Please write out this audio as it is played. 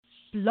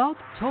Blog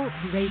Talk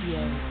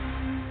Radio.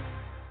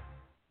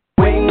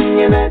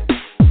 Winging it,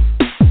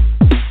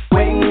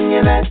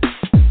 winging it,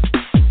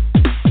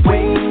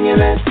 winging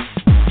it,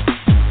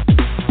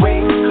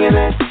 winging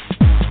it,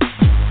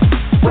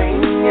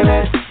 winging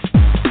it,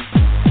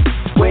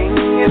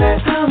 winging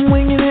it. I'm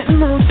winging it in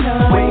no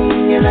time.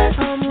 Winging it,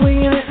 I'm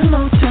winging it in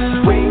no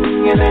time.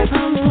 Winging it,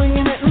 I'm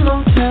winging it in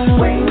no time.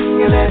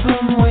 Winging it,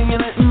 I'm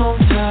winging it in no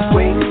time.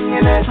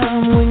 Winging it,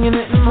 I'm winging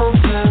it in no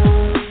time.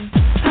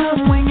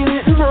 I'm winging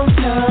it in no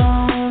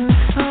time.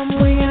 I'm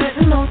winging it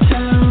in no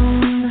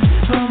time.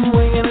 I'm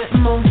winging it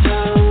in no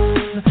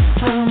time.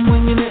 I'm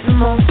winging it in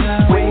no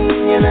time.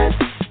 Winging it.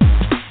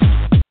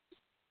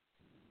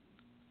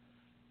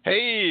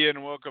 Hey,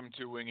 and welcome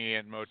to Wingy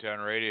and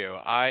Motown Radio.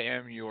 I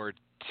am your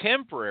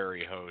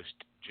temporary host,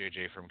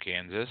 JJ from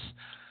Kansas.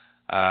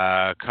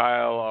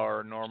 Kyle,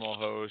 our normal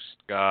host,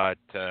 got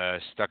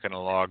stuck in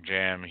a log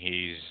jam.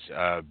 He's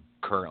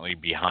currently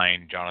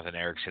behind Jonathan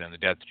Erickson in the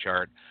depth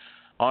chart.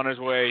 On his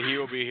way, he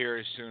will be here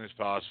as soon as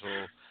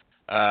possible.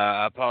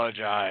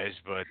 Apologize,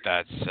 but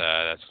that's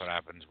what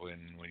happens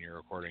when you're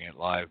recording it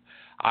live.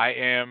 I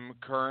am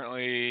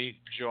currently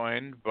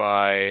joined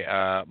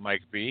by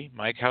Mike B.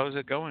 Mike, how's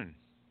it going?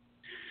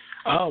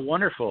 Oh,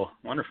 wonderful.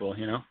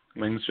 You know,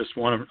 Wings just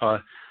won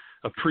a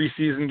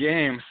preseason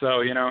game, so,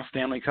 you know,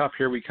 Stanley Cup,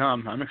 here we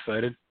come. I'm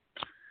excited.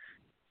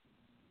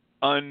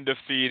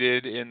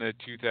 Undefeated in the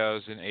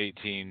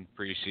 2018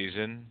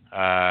 preseason.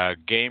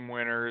 Game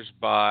winners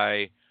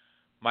by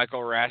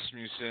Michael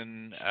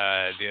Rasmussen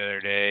the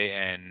other day,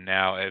 and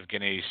now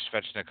Evgeny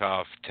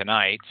Svechnikov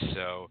tonight.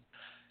 So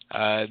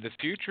the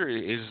future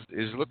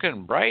is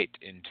looking bright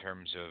in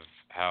terms of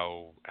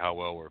how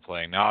well we're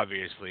playing. Now,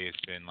 obviously,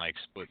 it's been like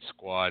split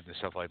squads and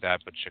stuff like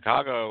that, but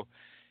Chicago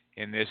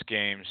in this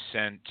game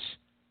sent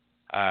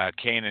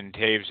Kane and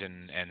Taves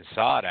and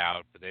Saad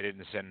out, but they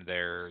didn't send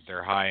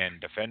their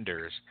high-end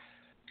defenders.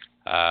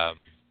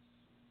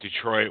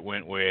 Detroit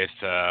went with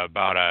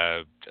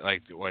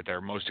what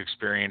their most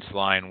experienced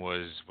line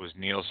was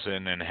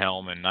Nielsen and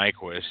Helm and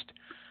Nyquist.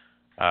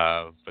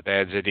 But they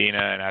had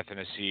Zadina and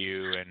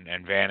Athanasiou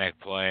and Vanek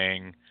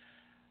playing.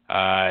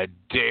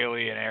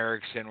 Daly and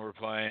Erickson were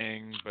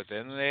playing, but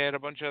then they had a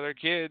bunch of other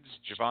kids.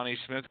 Giovanni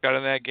Smith got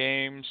in that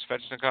game.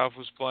 Svechnikov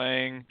was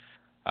playing.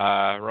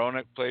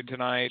 Roenick played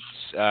tonight.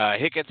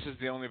 Hicketts is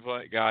the only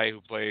guy who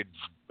played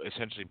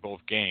essentially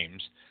both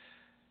games.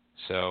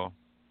 So,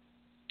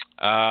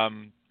 but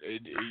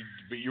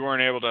you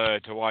weren't able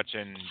to watch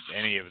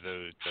any of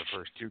the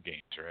first two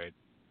games, right?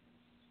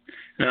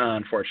 No,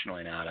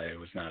 unfortunately not. I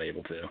was not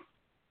able to.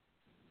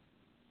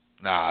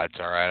 Nah, it's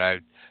all right.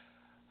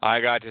 I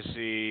got to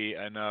see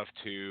enough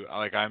to,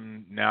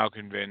 I'm now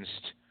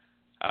convinced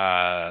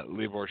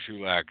Libor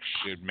Shulak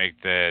should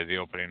make the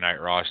opening night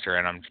roster,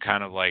 and I'm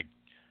kind of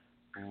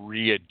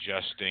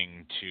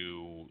readjusting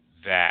to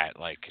that,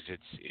 because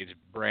it's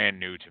brand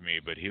new to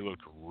me, but he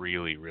looked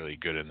really, really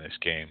good in this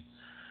game.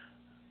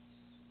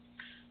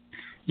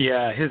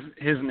 Yeah, his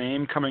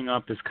name coming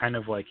up is kind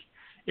of like,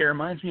 it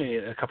reminds me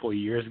a couple of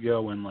years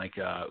ago when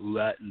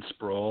Ouellette and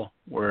Sproul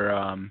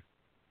were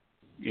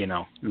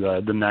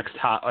the next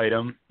hot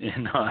item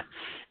in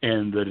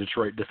the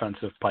Detroit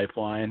defensive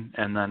pipeline,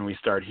 and then we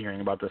started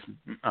hearing about this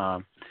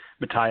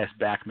Matthias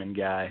Backman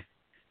guy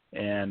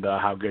and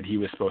how good he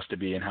was supposed to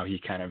be and how he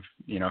kind of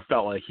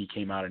felt like he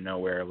came out of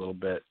nowhere a little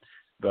bit,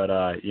 but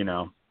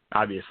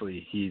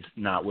obviously he's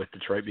not with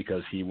Detroit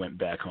because he went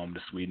back home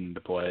to Sweden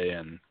to play,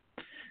 and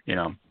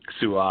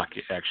Sulak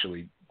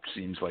actually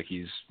seems like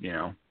he's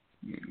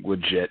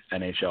legit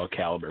NHL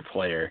caliber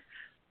player.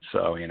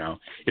 So,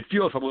 it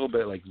feels a little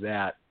bit like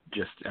that,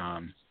 just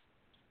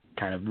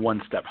kind of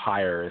one step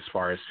higher as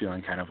far as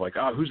feeling kind of like,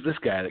 oh, who's this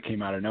guy that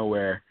came out of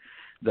nowhere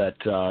that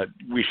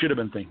we should have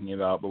been thinking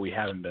about, but we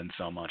haven't been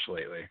so much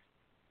lately.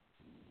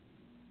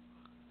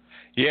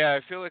 Yeah,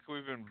 I feel like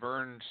we've been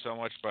burned so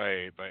much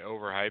by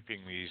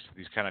overhyping these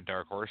kind of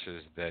dark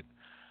horses that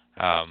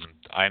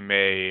I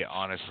may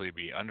honestly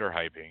be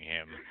underhyping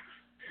him.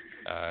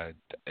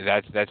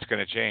 That's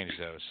going to change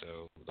though.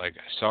 So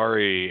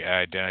sorry,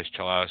 Dennis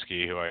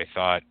Cholowski, who I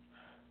thought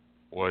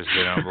was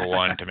the number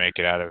one to make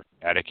it out of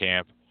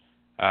camp.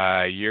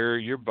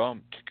 You're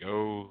bumped.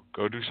 Go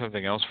do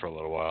something else for a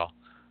little while,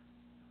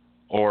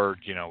 or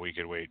we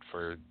could wait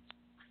for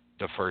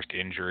the first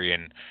injury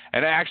and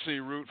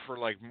actually root for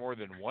more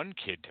than one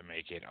kid to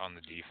make it on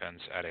the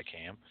defense out of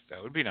camp.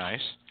 That would be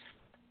nice.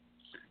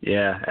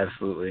 Yeah,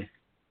 absolutely.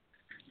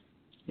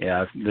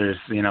 Yeah, there's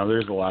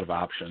a lot of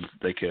options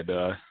they could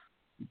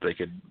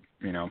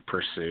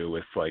pursue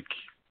with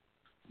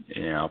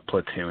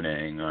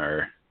platooning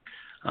or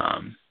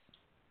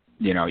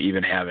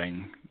even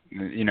having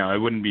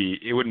it wouldn't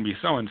be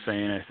so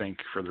insane, I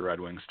think, for the Red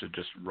Wings to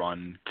just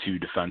run two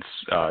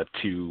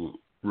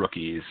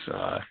rookies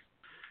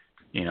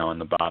in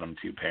the bottom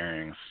two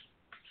pairings.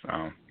 So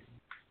I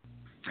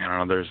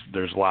don't know,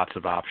 there's lots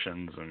of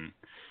options, and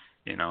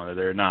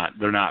they're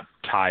not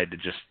tied to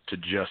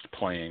just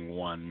playing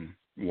one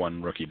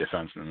rookie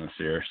defenseman this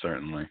year,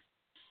 certainly.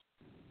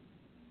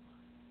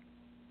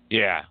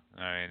 Yeah,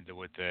 I mean,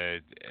 with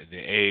the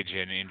age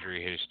and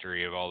injury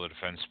history of all the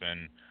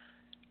defensemen,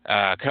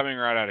 coming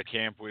right out of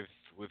camp with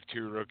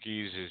two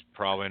rookies is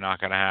probably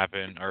not going to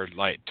happen, or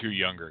like two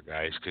younger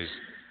guys, because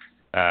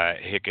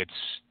Hickett's,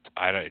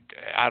 I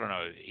don't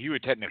know, he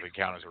would technically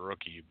count as a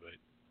rookie, but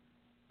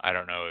I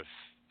don't know if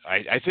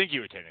I think he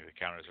would technically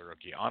count as a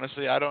rookie.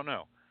 Honestly, I don't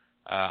know.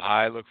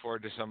 I look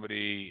forward to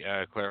somebody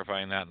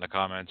clarifying that in the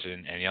comments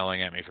and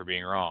yelling at me for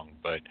being wrong,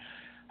 but.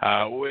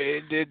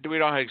 We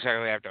don't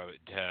exactly have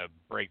to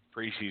break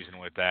preseason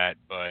with that,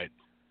 but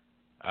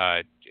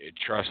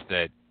trust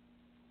that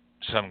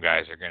some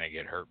guys are going to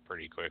get hurt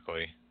pretty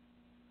quickly.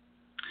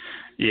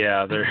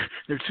 Yeah, they're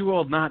too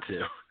old not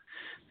to.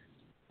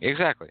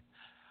 Exactly.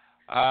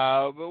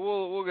 But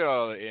we'll get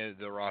all into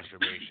the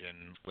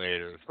rosterization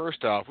later.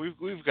 First off,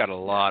 we've got a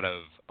lot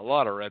of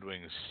Red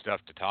Wings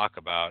stuff to talk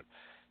about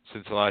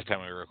since the last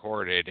time we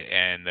recorded,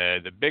 and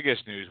the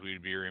biggest news,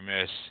 we'd be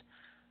remiss.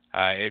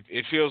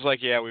 It feels like,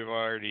 yeah, we've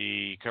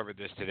already covered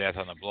this to death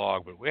on the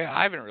blog, but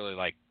I haven't really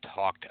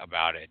talked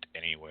about it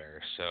anywhere.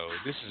 So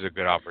this is a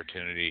good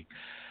opportunity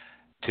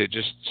to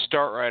just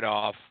start right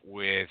off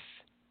with.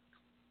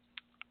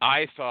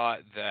 I thought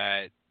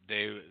that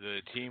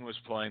the team was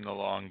playing the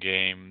long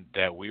game,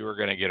 that we were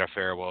going to get a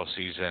farewell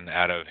season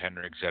out of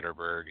Henrik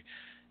Zetterberg,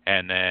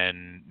 and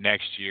then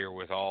next year,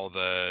 with all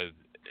the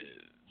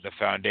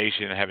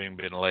foundation having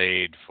been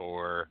laid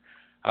for.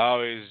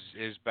 Oh,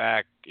 his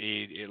back,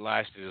 it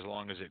lasted as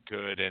long as it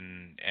could,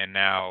 and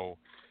now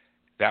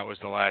that was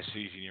the last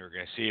season you were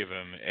going to see of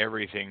him.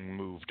 Everything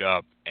moved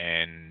up,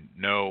 and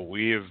no,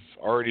 we have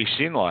already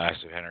seen the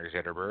last of Henrik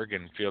Zetterberg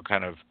and feel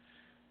kind of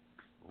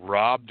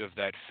robbed of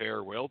that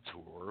farewell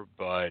tour.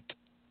 But,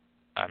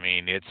 I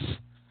mean, it's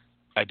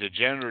a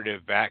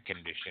degenerative back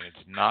condition.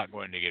 It's not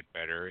going to get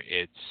better.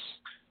 It's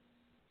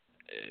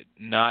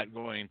not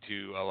going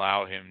to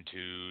allow him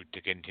to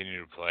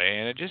continue to play,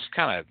 and it just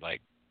kind of,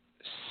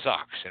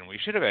 sucks, and we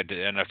should have had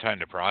enough time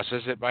to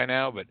process it by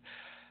now, but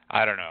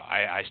I don't know.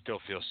 I still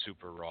feel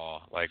super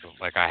raw, like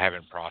I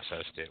haven't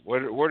processed it.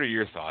 What are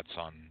your thoughts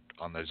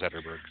on the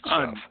Zetterberg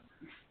stuff?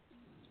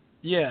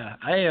 Yeah,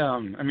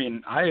 I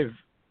mean, I've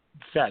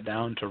sat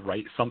down to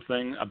write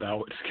something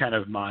about kind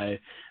of my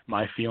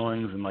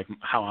feelings and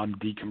how I'm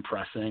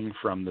decompressing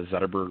from the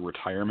Zetterberg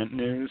retirement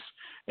news,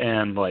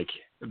 and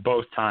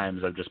both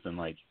times I've just been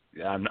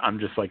I'm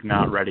just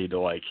not ready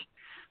to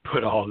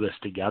put all this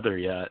together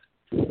yet.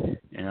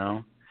 You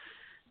know,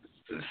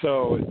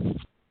 so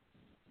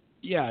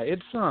yeah,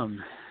 it's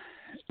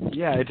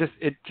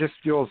it just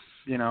feels,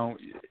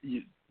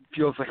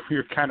 feels like we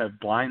were kind of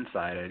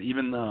blindsided,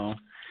 even though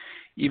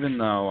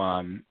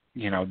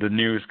the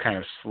news kind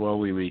of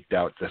slowly leaked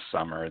out this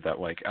summer that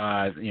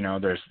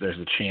there's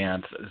a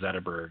chance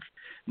Zetterberg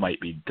might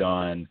be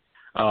done.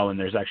 Oh, and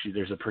there's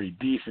a pretty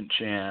decent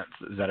chance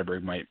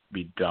Zetterberg might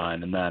be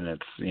done, and then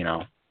it's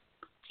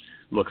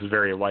looks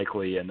very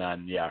likely, and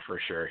then for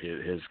sure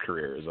his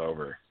career is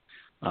over.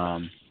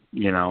 And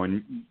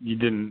we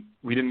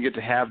didn't get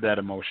to have that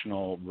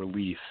emotional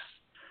release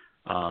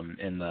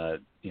in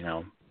the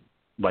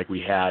like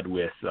we had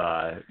with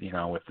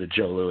with the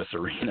Joe Louis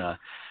Arena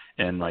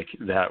and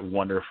that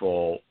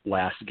wonderful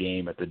last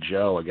game at the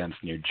Joe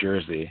against New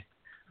Jersey,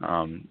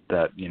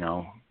 that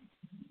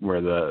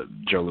where the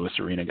Joe Louis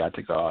Arena got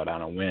to go out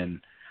on a win.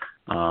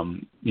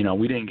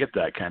 We didn't get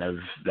that kind of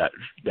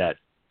that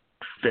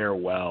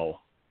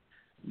farewell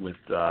with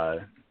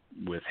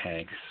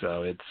Hank,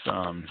 so it's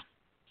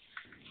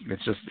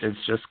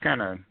just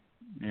kind of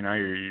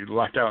you're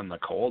left out in the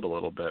cold a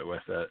little bit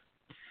with it,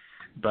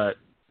 but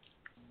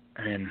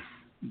I mean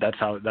that's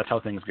how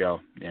things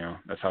go.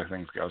 That's how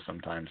things go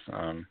sometimes.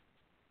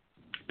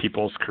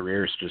 People's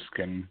careers just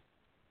can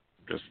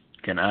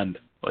end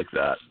like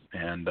that,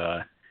 and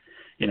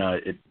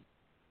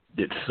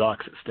it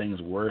sucks. It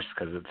stings worse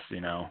because it's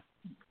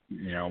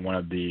one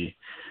of the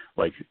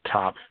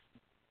top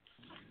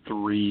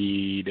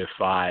 3 to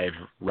 5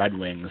 Red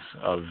Wings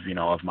of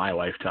my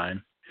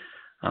lifetime.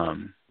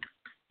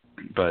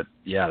 But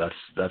yeah,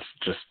 that's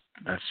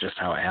just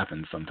how it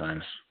happens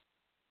sometimes,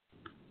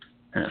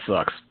 and it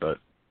sucks, but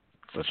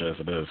such as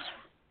it is.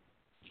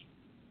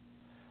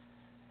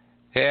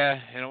 Yeah,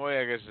 in a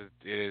way, I guess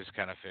it is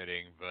kind of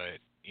fitting, but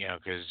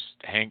because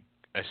Hank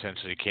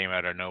essentially came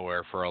out of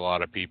nowhere for a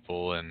lot of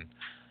people, and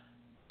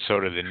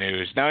so did the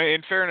news. Now,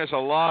 in fairness, a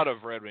lot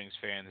of Red Wings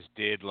fans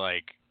did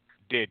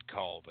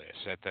call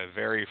this at the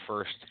very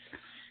first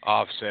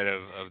offset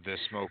of the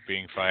smoke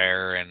being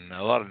fire, and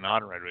a lot of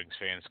non-Red Wings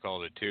fans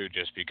called it too,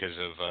 just because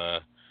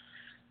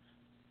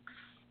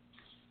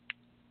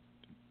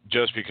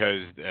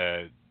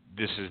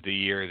this is the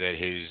year that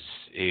his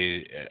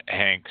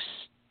Hank's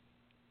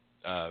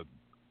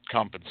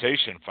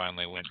compensation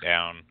finally went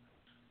down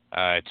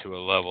to a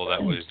level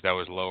that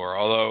was lower,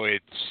 although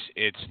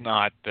it's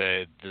not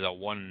the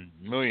 $1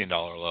 million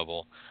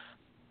level.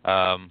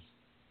 I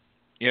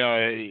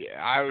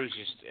was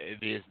just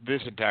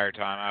this entire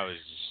time I was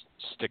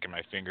just sticking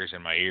my fingers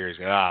in my ears.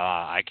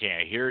 I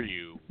can't hear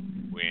you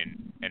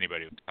when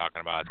anybody was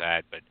talking about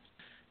that, but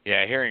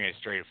yeah, hearing it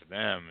straight from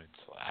them, it's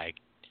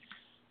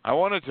I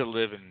wanted to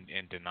live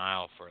in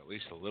denial for at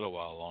least a little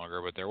while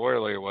longer, but there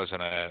really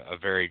wasn't a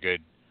very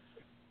good,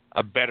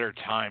 a better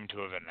time to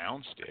have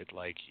announced it.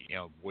 Like,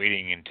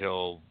 waiting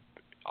until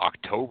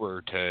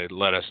October to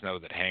let us know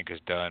that Hank is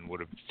done would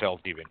have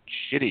felt even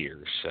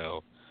shittier.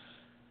 So,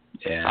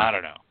 Yeah. I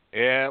don't know.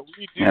 Yeah,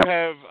 we do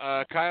have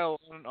Kyle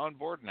on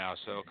board now.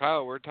 So,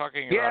 Kyle, we're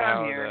talking about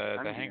how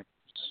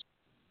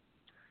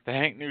the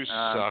Hank news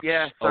sucks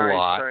a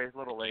lot. Sorry, it's a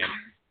little late.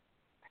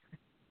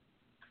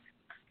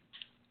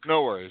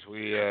 No worries.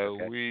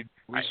 We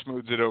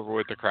smoothed it over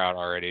with the crowd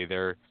already.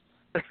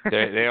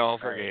 They all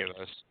forgave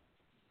us.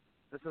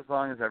 Just as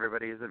long as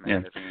everybody isn't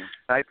mad at me.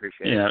 I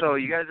appreciate it. So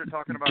you guys are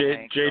talking about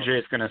Hank.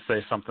 JJ's going to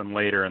say something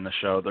later in the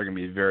show they're going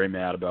to be very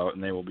mad about,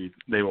 and they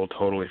will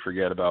totally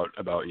forget about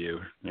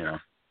you.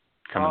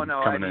 Coming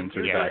in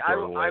through the back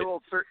door late.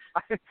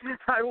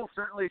 I will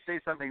certainly say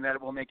something that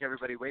will make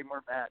everybody way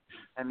more mad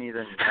at me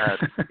than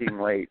being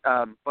late.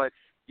 But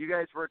you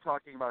guys were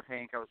talking about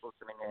Hank. I was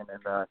listening in,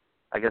 and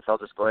I guess I'll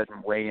just go ahead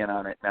and weigh in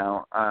on it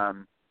now.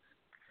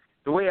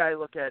 The way I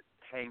look at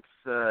Hank's,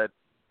 I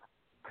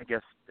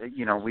guess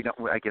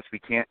we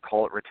can't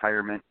call it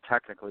retirement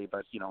technically,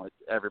 but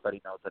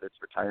everybody knows that it's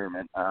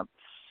retirement.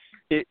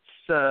 It's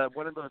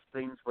one of those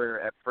things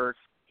where at first,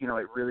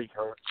 it really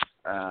hurts.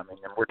 And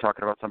we're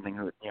talking about something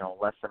who,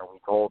 less than a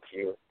week old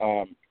here.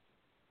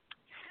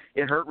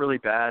 It hurt really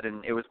bad,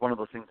 and it was one of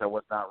those things I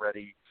was not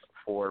ready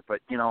for. But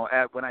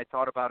when I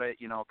thought about it,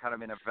 kind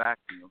of in a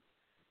vacuum,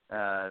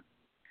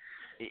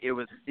 it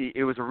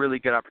was a really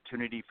good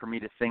opportunity for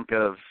me to think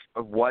of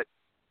what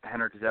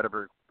Henrik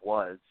Zetterberg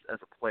was as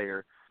a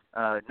player,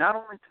 not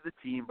only to the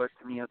team but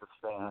to me as a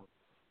fan.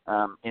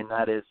 And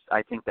that is,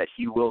 I think that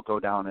he will go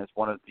down as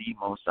one of the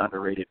most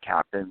underrated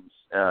captains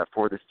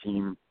for this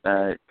team,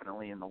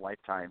 definitely in my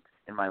lifetime,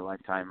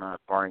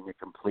 barring a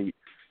complete,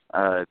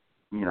 I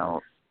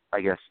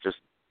guess just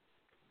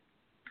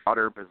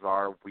utter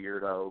bizarre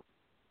weirdo,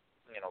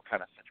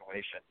 kind of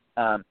situation.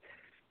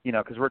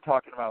 Because we're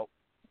talking about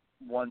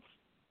one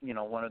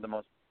of the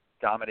most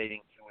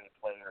dominating two-way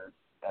players,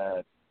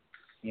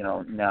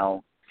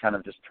 now kind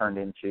of just turned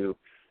into,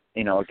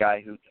 a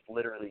guy who just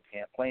literally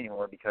can't play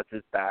anymore because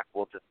his back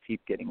will just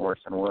keep getting worse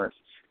and worse.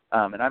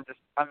 And I'm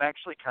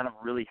actually kind of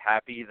really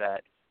happy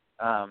that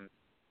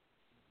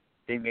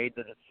they made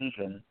the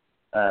decision,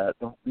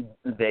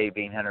 they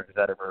being Henrik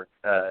Zetterberg,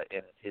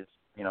 and his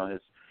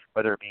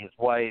whether it be his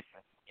wife,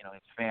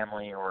 his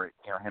family, or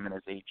him and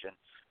his agent,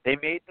 they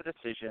made the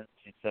decision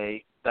to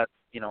say that's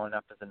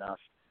enough is enough.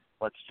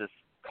 Let's just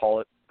call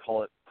it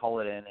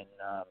in, and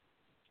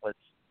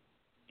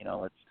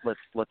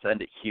let's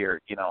end it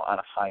here, on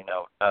a high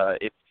note,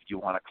 if you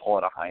want to call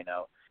it a high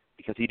note,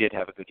 because he did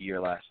have a good year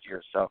last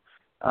year. So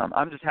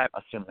I'm just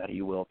assume that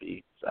he will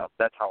be. So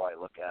that's how I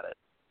look at it.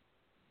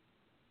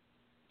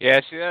 Yeah,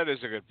 see, that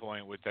is a good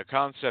point with the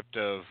concept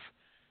of,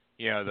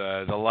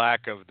 the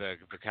lack of the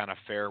kind of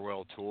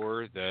farewell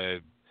tour.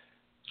 The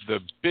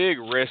big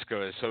risk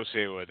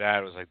associated with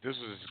that was like this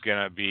was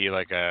going to be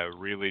like a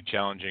really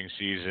challenging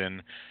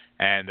season,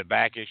 and the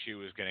back issue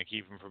was going to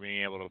keep him from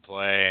being able to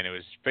play, and it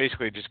was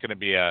basically just going to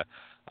be a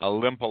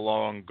limp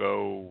along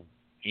going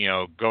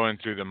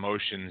through the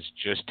motions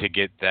just to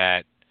get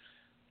that,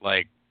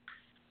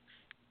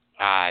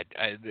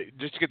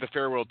 just to get the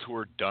farewell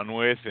tour done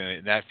with,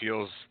 and that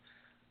feels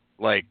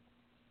like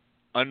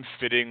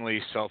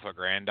unfittingly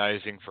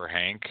self-aggrandizing for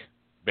Hank,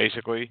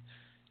 basically.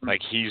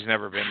 Like, he's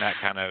never been that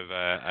kind of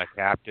a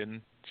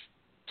captain.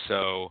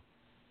 So,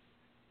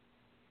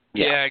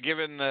 yeah,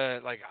 given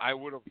I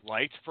would have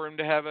liked for him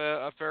to have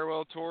a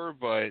farewell tour,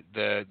 but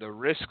the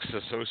risks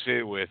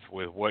associated with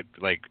what,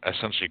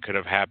 essentially could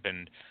have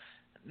happened,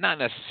 not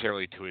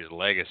necessarily to his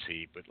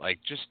legacy, but,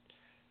 just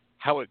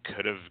how it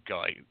could have,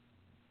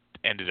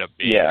 ended up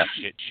being a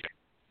shit show.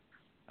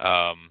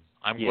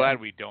 I'm glad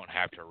we don't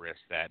have to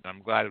risk that, and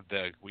I'm glad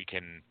that we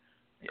can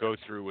go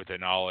through with the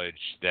knowledge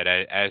that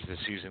as the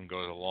season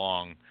goes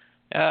along,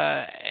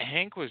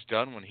 Hank was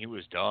done when he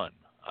was done.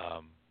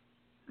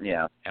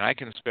 And I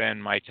can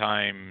spend my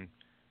time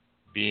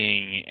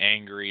being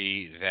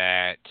angry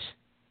that,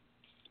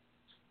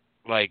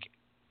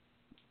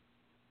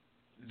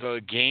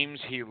 the games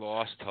he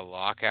lost to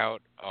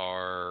lockout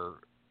are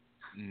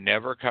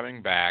never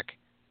coming back,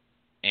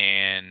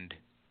 and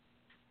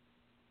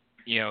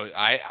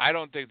I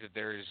don't think that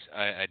there's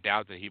a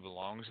doubt that he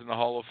belongs in the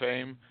Hall of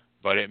Fame,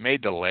 but it may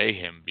delay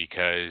him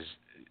because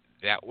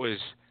that was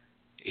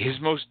his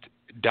most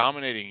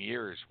dominating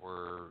years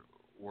were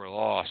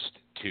lost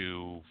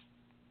to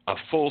a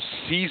full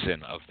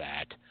season of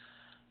that,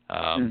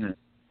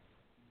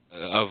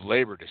 of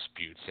labor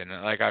disputes. And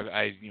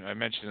I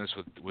mentioned this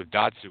with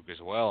Datsuk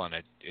as well, and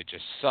it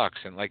just sucks.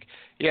 And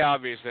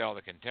obviously all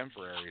the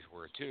contemporaries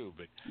were too,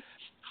 but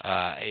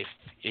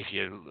if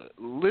you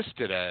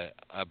listed a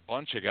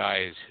bunch of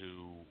guys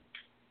who,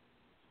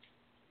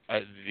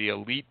 the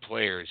elite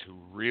players who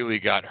really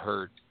got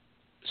hurt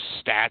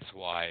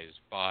stats-wise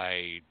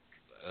by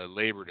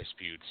labor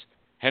disputes,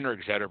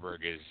 Henrik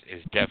Zetterberg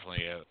is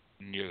definitely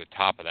near the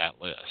top of that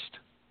list.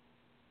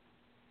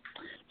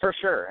 For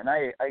sure, and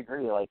I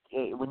agree. Like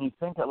when you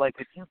think of, like,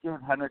 if you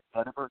give Henrik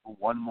Zetterberg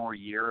one more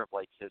year of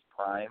like his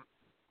prime,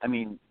 I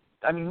mean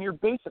you're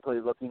basically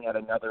looking at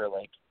another,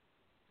 like,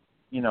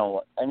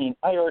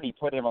 I already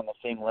put him on the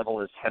same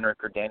level as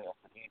Henrik or Daniel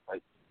Sedin,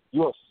 but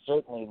you are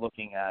certainly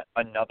looking at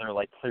another,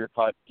 like,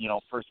 clear-cut,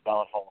 first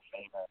ballot Hall of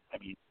Famer. I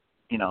mean,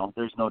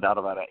 there's no doubt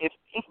about it. If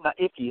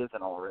he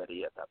isn't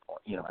already at that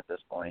point, at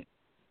this point.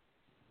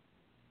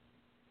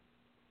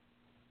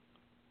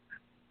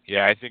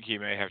 Yeah, I think he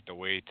may have to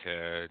wait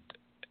to,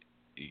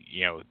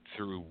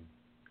 through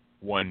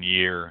 1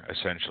 year,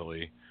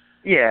 essentially.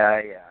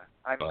 Yeah.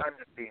 I'm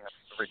just being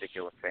a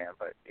ridiculous fan,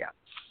 but yeah.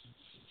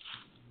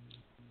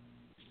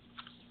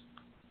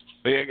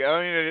 But yeah,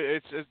 I mean,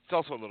 it's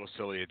also a little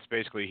silly. It's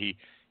basically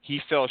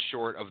he fell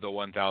short of the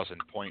 1,000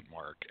 point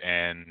mark,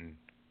 and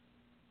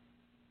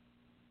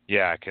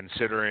yeah,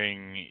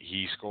 considering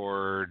he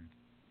scored,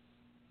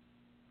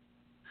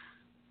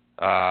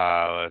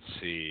 let's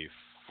see,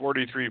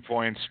 43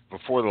 points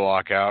before the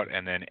lockout,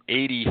 and then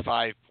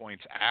 85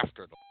 points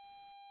after the.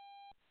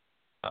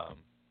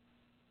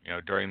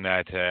 During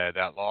that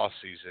loss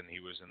season, he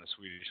was in the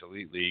Swedish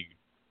Elite League,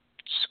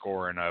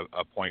 scoring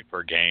a point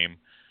per game.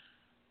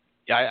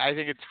 Yeah, I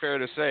think it's fair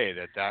to say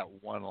that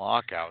one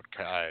lockout,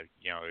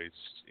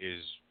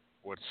 is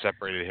what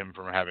separated him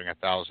from having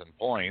 1,000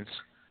 points,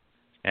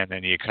 and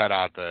then you cut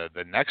out the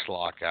next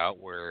lockout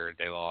where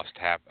they lost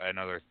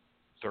another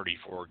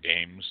 34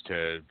 games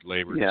to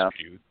labor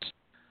disputes,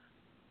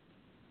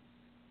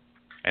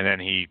 and then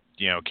he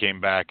came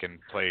back and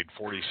played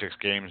 46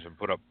 games and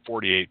put up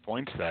 48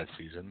 points that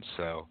season.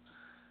 So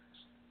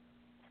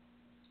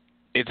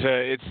it's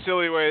a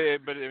silly way,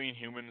 but I mean,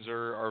 humans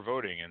are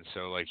voting, and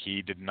so, like,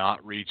 he did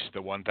not reach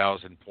the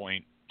 1,000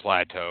 point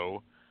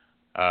plateau,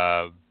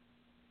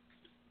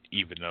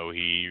 even though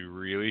he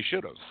really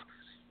should have.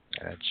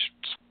 And it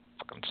just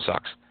fucking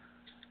sucks.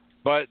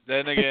 But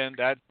then again,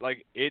 that,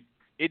 like, it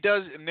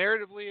does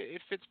narratively,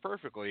 it fits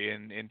perfectly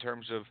in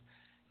terms of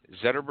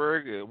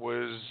Zetterberg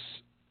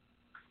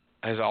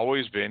has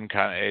always been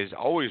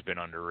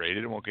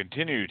underrated and will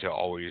continue to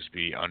always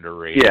be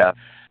underrated. Yeah.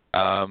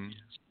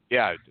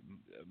 Yeah,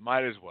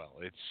 might as well.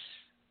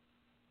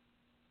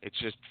 It's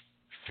just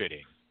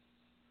fitting.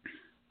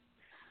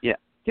 Yeah,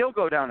 he'll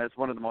go down as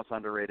one of the most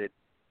underrated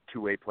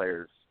two-way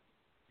players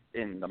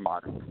in the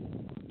modern,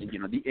 in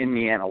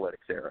the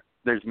analytics era.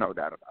 There's no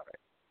doubt about it.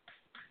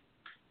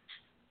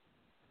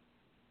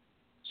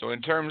 So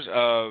in terms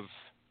of,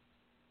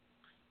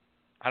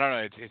 I don't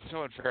know, it's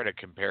so unfair to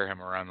compare him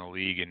around the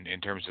league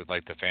in terms of,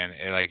 like, the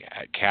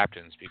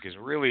captains, because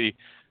really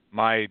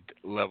my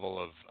level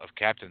of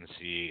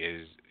captaincy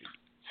is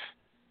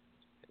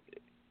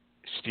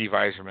Steve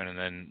Yzerman and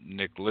then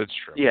Nick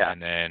Lidstrom. Yeah.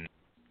 And then,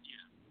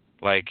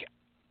 like,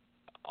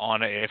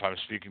 if I'm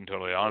speaking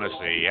totally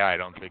honestly, yeah, I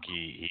don't think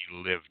he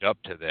lived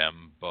up to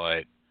them,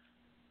 but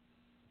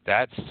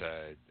that's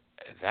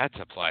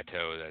a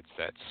plateau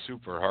that's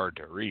super hard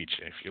to reach.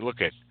 And if you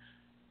look at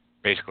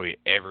basically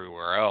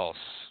everywhere else,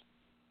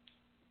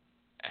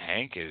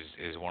 Hank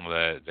is one of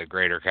the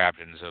greater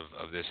captains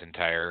of this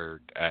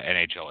entire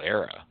NHL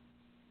era.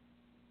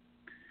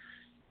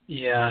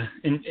 Yeah,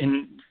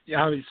 and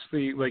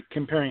obviously, like,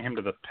 comparing him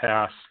to the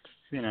past,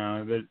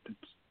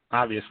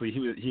 obviously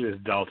he was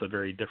dealt a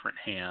very different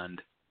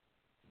hand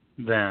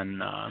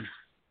than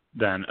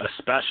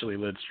especially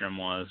Lidstrom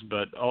was,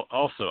 but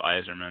also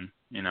Yzerman.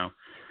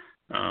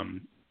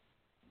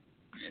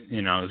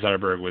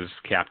 Zetterberg was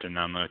captain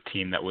on the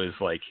team that was,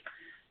 like,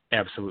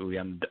 absolutely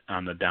on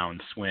the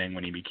downswing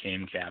when he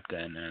became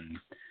captain,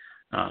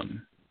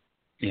 and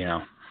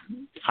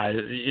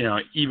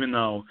even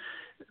though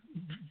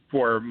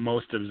for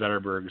most of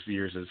Zetterberg's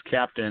years as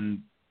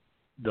captain,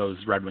 those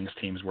Red Wings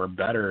teams were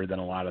better than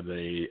a lot of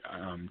the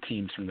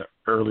teams from the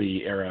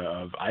early era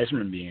of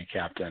Yzerman being a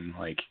captain.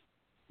 Like,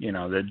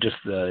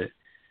 the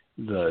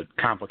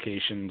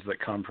complications that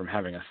come from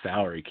having a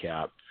salary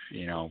cap,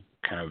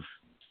 kind of,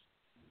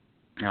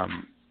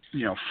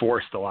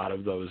 forced a lot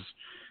of those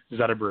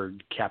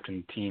Zetterberg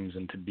captain teams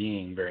into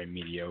being very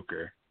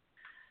mediocre.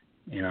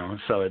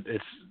 So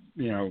it's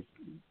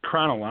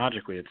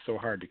chronologically it's so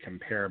hard to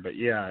compare, but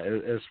yeah,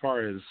 as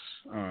far as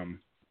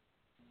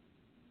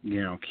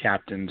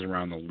captains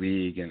around the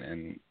league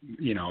and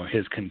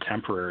his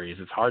contemporaries,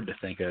 it's hard to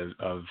think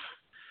of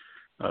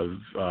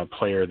a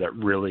player that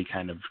really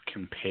kind of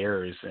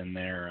compares in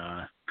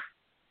their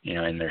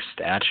in their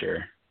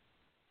stature.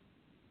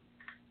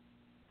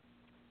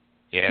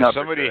 Yeah, No,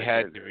 somebody sure.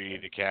 had to be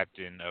the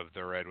captain of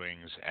the Red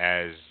Wings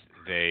as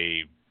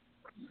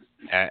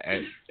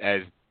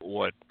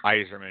what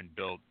Yzerman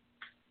built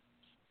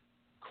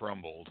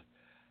crumbled,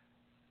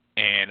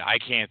 and I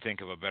can't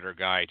think of a better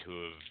guy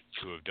to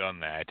have done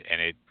that.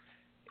 And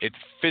it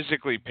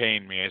physically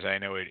pained me, as I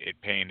know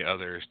it pained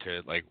others,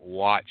 to, like,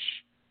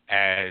 watch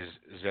as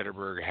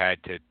Zetterberg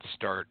had to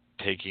start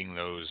taking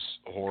those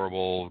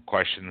horrible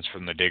questions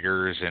from the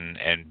diggers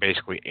and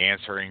basically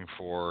answering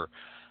for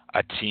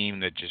a team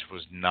that just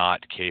was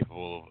not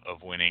capable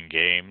of winning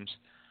games.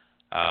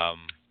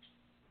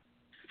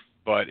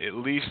 But at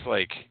least,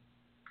 like,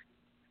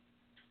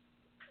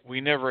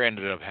 we never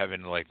ended up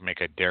having to like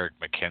make a Derek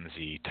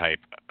McKenzie type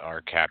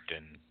our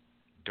captain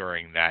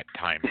during that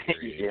time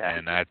period, Yeah.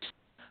 and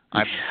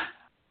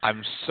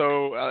I'm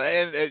so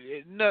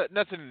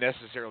nothing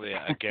necessarily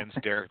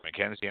against Derek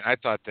McKenzie, and I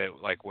thought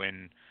that like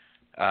when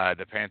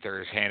the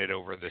Panthers handed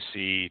over the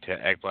C to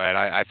Ekblad,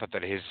 I thought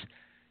that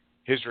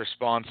his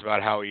response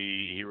about how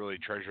he really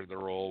treasured the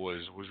role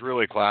was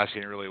really classy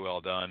and really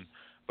well done.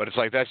 But it's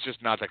like that's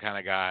just not the kind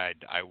of guy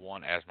I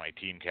want as my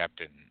team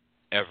captain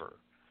ever.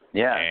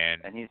 Yeah,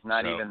 and he's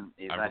not so even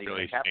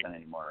really a captain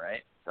anymore,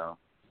 right? So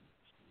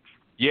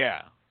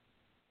yeah.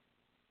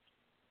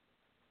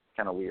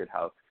 kind of weird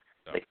how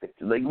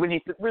like when you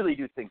really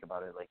do think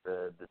about it, like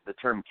the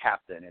term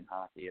captain in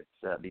hockey,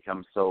 it's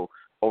become so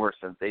over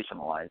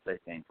sensationalized. I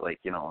think, like,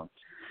 you know,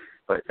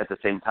 but at the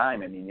same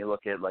time, I mean, you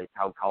look at like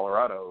how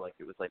Colorado, like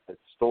it was like the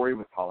story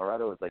with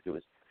Colorado was like it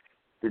was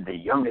the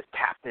youngest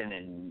captain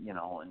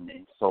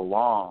in so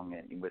long,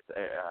 and with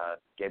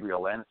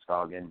Gabriel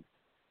Landeskog, and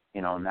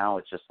you know, now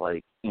it's just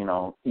like, you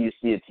know, you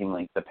see a team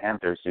like the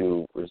Panthers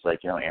who was like,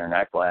 you know, Aaron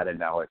Ekblad, and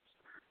now it's,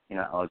 you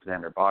know,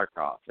 Alexander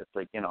Barkov. It's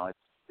like, you know,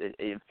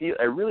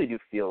 I really do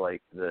feel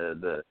like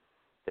the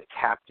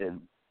captain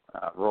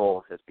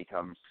role has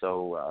become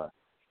so,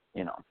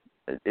 you know,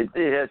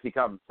 it has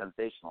become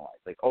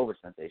sensationalized, like over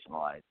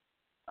sensationalized,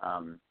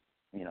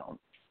 you know,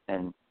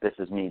 and this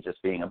is me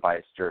just being a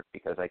biased jerk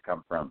because I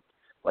come from,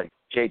 like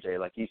JJ,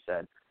 like you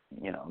said,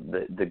 you know,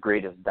 the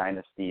greatest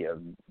dynasty of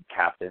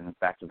captains,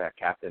 back-to-back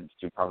captains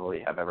to probably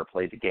have ever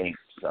played the game.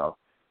 So,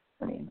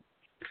 I mean,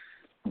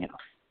 you know.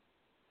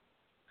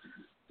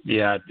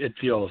 Yeah, it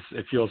feels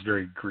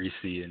very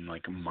greasy and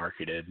like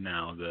marketed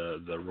now,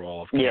 the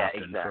role of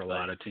captain for a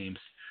lot of teams.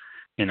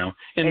 You know,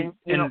 and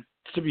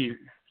to be,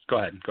 go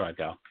ahead,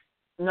 Gal.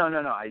 No,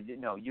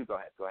 you go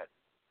ahead.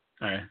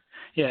 All right.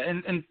 Yeah,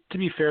 and to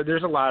be fair,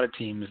 there's a lot of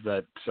teams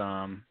that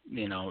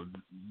you know,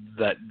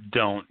 that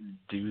don't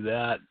do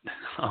that,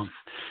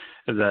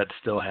 that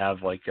still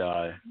have like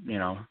you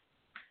know,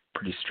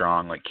 pretty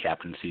strong like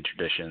captaincy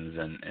traditions,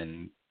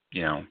 and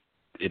you know,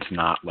 it's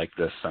not like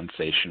this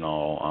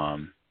sensational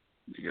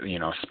you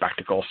know,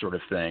 spectacle sort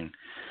of thing,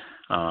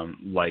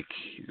 like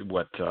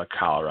what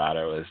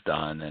Colorado has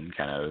done, and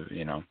kind of,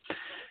 you know,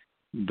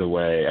 the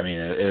way, I mean,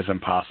 it is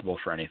impossible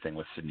for anything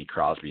with Sidney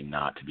Crosby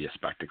not to be a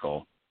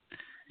spectacle,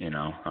 you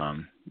know,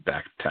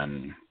 back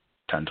 10,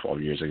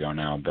 12 years ago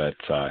now. But,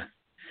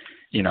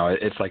 you know,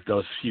 it's like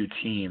those few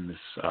teams,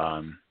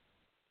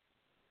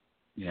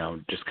 you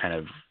know, just kind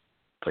of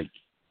like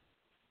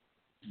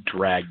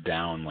drag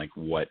down like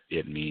what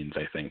it means,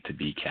 I think, to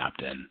be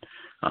captain,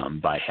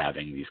 by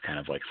having these kind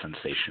of like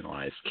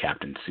sensationalized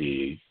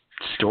captaincy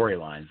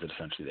storylines that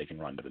essentially they can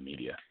run to the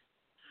media.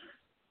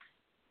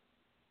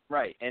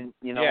 Right, and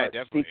you know, yeah,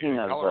 definitely. Speaking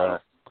of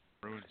Colorado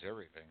ruins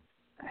everything.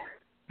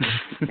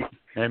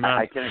 Hey, man.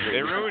 I can agree.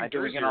 They ruined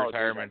jersey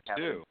retirement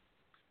too.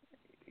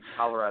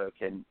 Colorado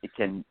can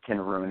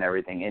ruin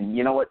everything, and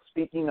you know what?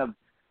 Speaking of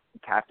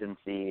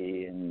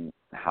captaincy and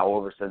how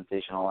over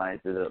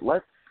sensationalized is it,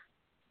 let's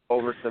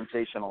over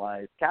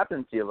sensationalize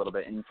captaincy a little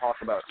bit and talk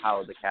about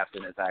how the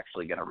captain is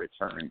actually going to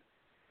return.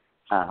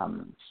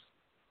 And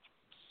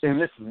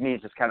this is me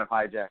just kind of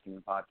hijacking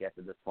the podcast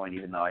at this point,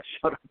 even though I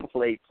showed up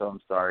late, so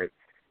I'm sorry.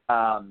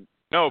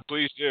 No,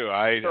 please do.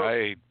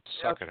 I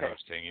suck at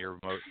hosting. You're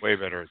way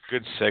better.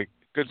 Good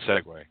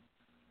segue.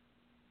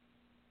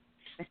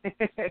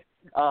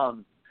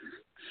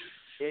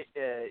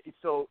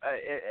 So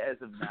as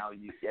of now,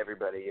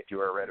 everybody, if you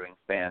are a Red Wings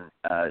fan,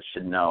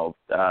 should know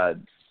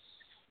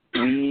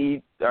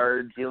we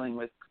are dealing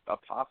with a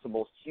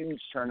possible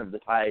huge turn of the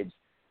tide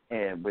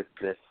with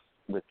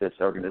this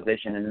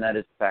organization, and that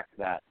is the fact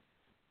that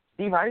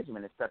Steve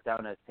Yzerman has stepped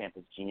down as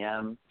Tampa's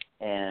GM,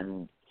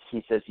 and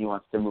he says he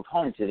wants to move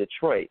home to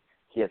Detroit.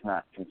 He has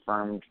not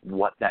confirmed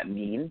what that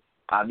means.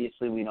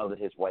 Obviously, we know that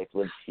his wife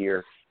lives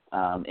here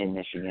in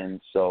Michigan,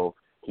 so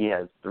he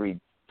has three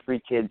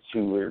kids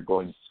who are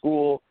going to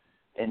school,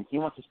 and he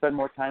wants to spend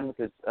more time with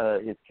his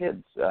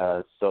kids,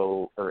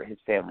 or his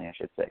family, I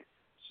should say.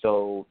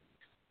 So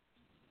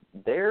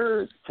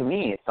to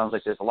me, it sounds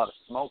like there's a lot of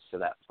smoke to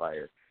that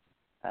fire.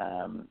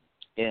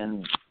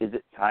 And is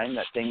it time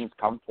that things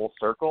come full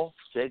circle?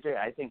 JJ,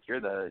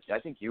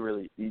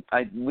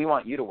 we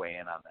want you to weigh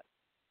in on this.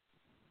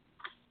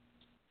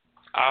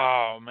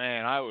 Oh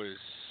man, I was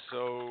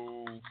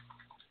so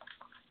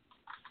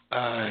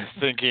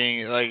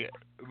thinking, like,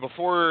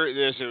 before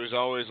this, it was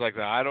always like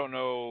that. I don't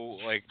know,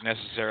 like,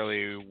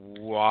 necessarily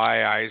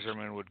why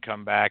Yzerman would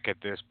come back at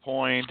this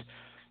point,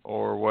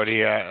 or what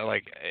he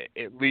like,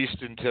 at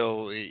least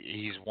until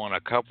he's won a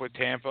cup with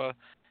Tampa.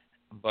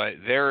 But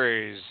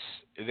there is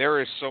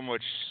so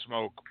much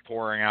smoke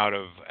pouring out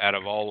of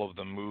all of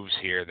the moves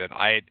here that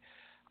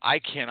I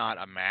cannot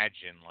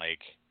imagine,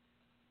 like,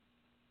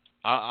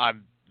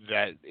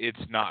 that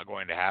it's not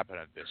going to happen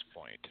at this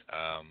point.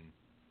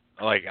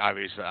 Like,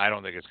 obviously, I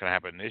don't think it's going to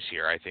happen this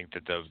year. I think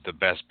that the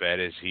best bet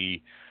is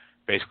he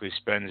basically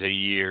spends a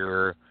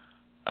year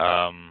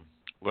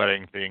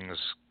letting things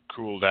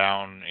cool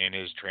down in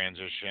his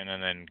transition,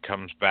 and then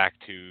comes back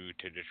to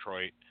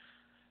Detroit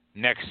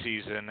next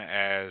season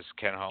as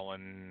Ken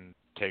Holland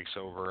takes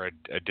over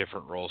a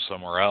different role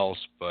somewhere else,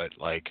 but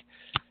like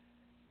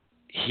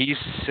he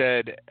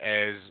said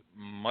as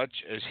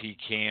much as he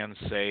can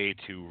say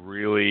to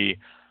really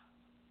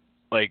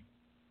like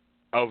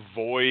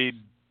avoid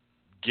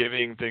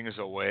giving things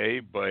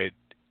away, but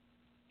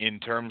in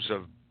terms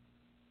of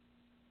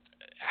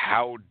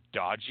how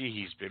dodgy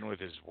he's been with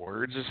his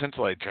words,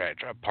 essentially try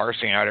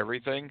parsing out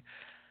everything.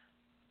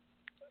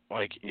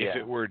 Like if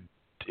it were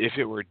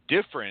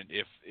different,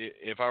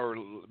 if I were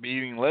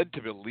being led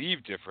to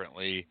believe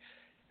differently,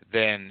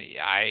 then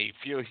I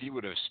feel he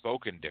would have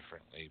spoken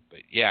differently.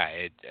 But yeah,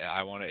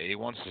 he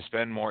wants to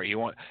spend more. He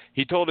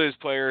told his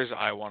players,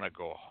 I'm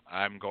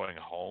going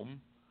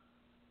home,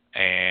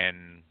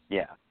 and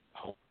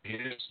home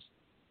is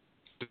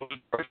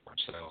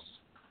ourselves.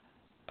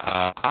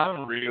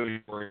 I'm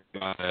really worried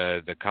about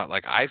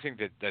I think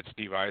that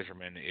Steve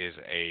Yzerman is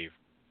a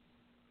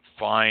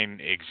fine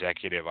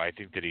executive. I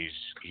think that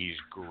he's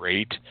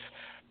great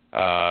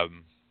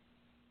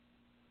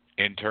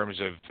in terms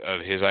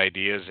of his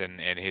ideas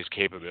and his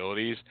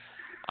capabilities.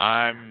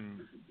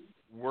 I'm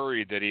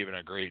worried that even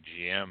a great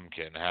GM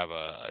can have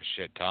a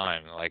shit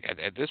time. Like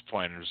at this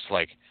point,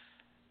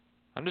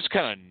 I'm just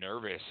kind of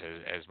nervous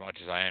as much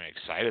as I am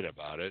excited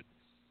about it.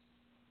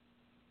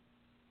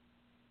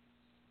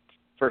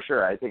 For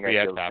sure, I think I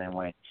feel the same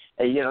way.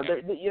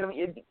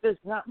 There's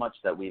not much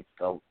that we've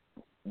felt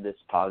this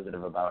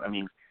positive about. I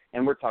mean,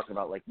 and we're not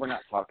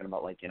talking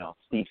about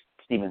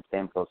Steven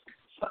Stamkos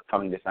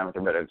coming to sign with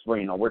the Red Sox.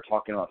 We're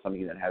talking about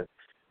something that has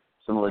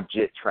some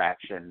legit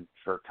traction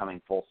for coming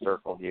full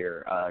circle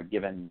here,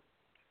 given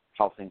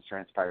how things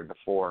transpired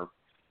before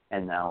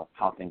and now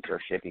how things are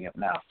shaping up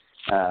now.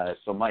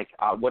 So, Mike,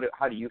 how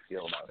do you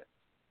feel about it?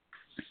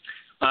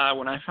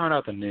 When I found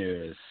out the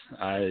news,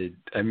 I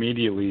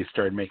immediately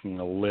started making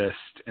a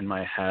list in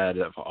my head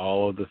of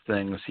all of the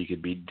things he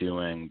could be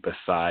doing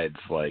besides,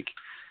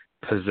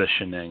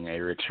 positioning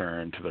a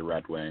return to the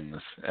Red Wings,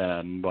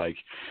 and,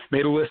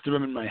 made a list of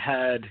them in my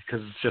head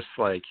because it's just,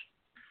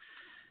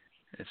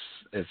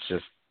 it's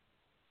just,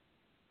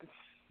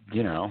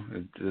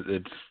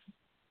 it's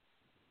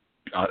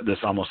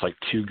this almost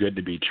too good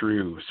to be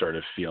true sort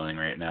of feeling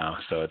right now.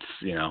 So it's,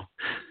 I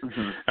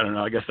don't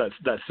know, I guess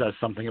that says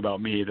something about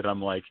me that I'm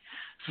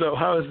so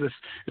how is this,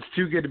 it's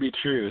too good to be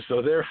true.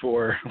 So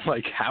therefore,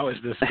 how is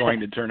this going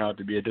to turn out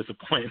to be a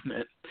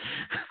disappointment?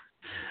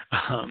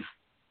 But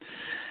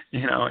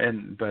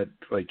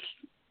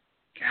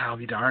I'll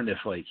be darned if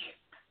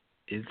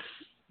it's,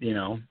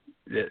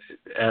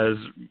 as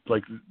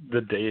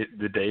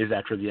the days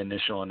after the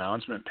initial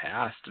announcement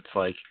passed,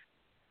 it's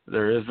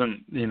there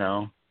isn't,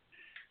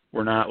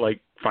 we're not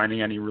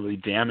finding any really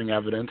damning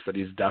evidence that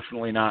he's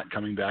definitely not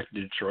coming back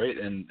to Detroit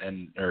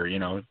or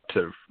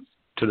to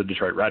the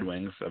Detroit Red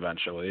Wings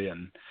eventually.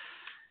 And,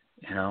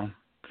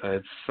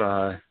 it's,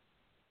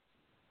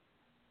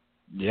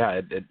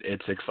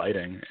 it's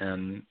exciting.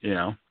 And,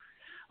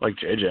 like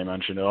JJ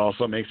mentioned, it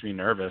also makes me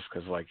nervous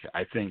because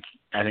I think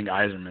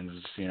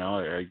Yzerman's,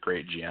 a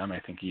great GM. I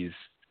think he's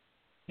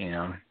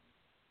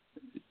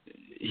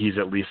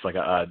at least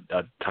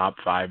a top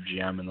 5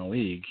 GM in the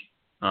league.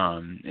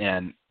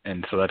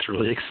 And so that's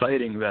really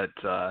exciting that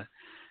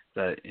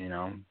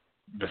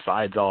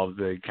besides all of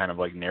the kind of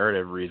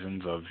narrative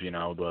reasons of,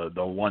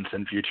 the once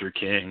and future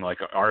king,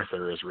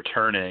 Arthur is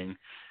returning,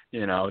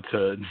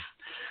 to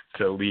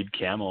lead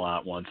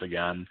Camelot once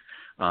again.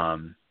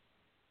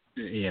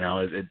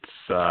 It's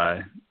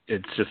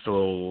just a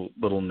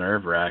little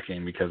nerve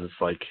wracking because it's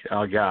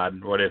oh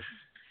God, what if,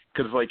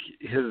 because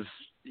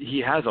he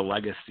has a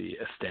legacy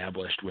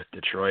established with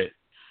Detroit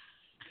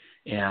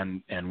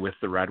and with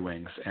the Red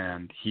Wings,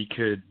 and he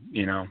could,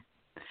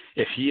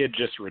 if he had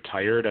just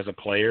retired as a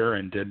player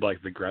and did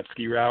the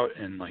Gretzky route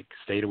and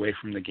stayed away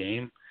from the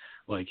game,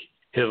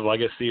 his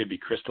legacy would be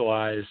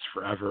crystallized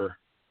forever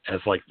as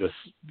this,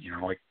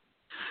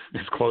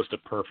 as close to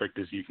perfect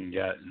as you can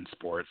get in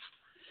sports.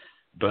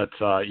 But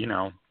by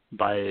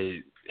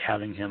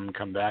having him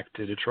come back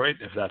to Detroit,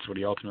 if that's what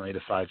he ultimately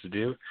decides to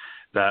do,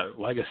 that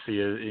legacy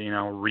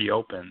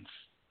reopens.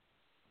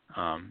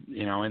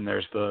 And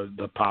there's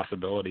the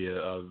possibility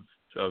of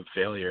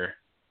failure,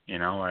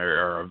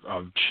 or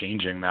of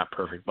changing that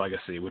perfect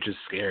legacy, which is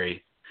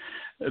scary.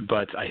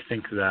 But I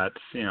think that's,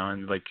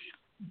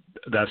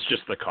 that's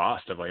just the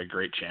cost of a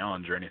great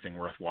challenge or anything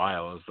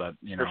worthwhile is that,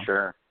 For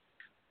sure.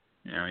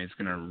 He's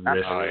going to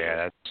risk. Oh,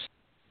 yeah.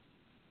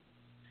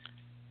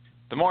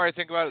 The more I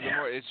think about it, the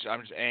more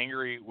I'm just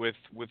angry with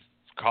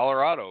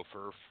Colorado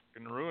for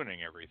fucking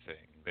ruining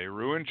everything. They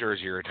ruined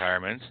jersey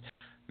retirements.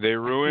 They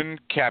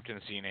ruined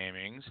captaincy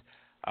namings.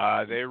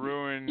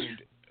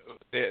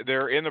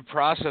 They're in the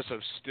process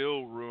of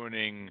still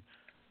ruining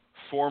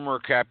former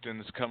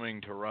captains coming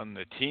to run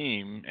the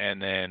team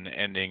and then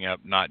ending up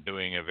not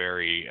doing a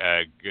very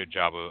good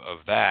job of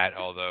that,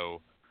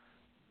 although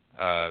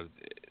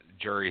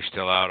jury's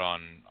still out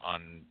on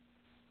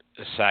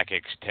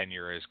Sakic's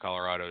tenure as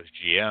Colorado's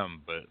GM,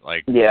 but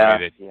the way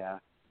that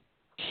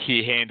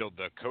he handled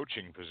the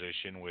coaching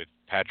position with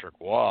Patrick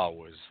Waugh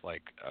was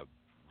a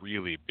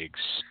really big,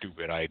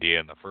 stupid idea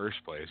in the first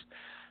place.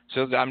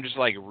 So I'm just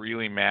like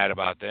really mad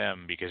about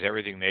them because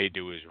everything they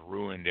do has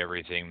ruined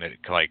everything that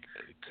like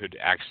could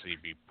actually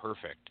be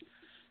perfect.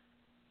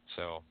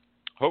 So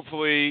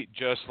hopefully,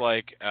 just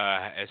like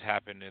has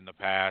happened in the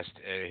past,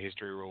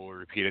 history will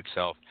repeat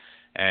itself,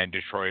 and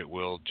Detroit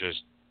will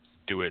just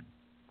do it.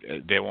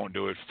 They won't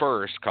do it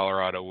first.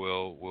 Colorado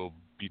will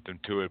beat them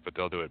to it, but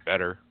they'll do it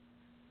better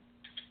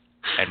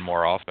and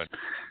more often.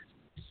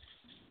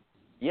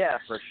 Yeah,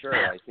 for sure.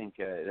 I think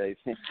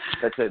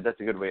that's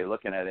a good way of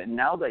looking at it. And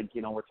now that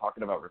we're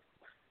talking about,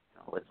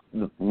 let's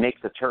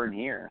make the turn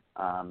here.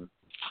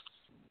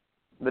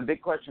 The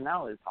big question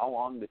now is how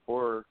long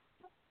before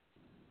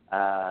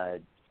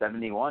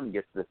 71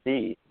 gets the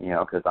C.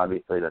 Because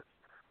obviously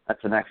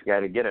that's the next guy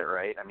to get it,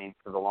 right? I mean,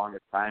 for the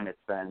longest time it's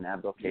been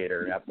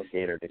Abdelkader,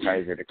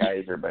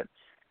 DeKeyser. But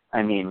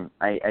I mean,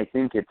 I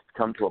think it's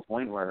come to a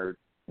point where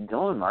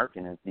Dylan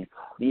Larkin is the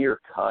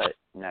clear-cut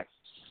next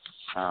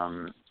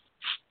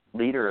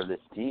leader of this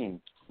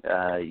team.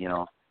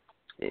 Do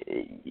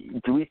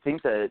we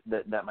think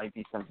that might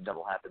be something that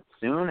will happen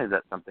soon? Is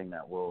that something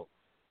that will,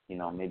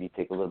 maybe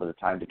take a little bit of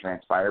time to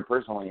transpire?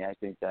 Personally, I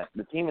think that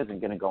the team isn't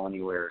going to go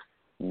anywhere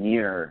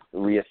near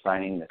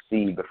reassigning the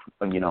C, but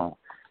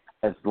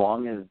as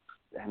long as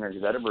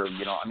Henrik Zetterberg,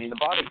 I mean, the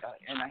body,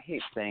 and I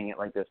hate saying it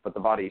like this, but the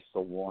body is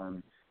so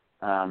warm.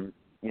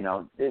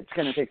 It's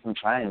going to take some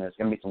time. There's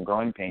going to be some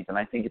growing pains, and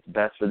I think it's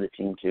best for the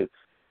team to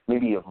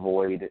maybe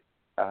avoid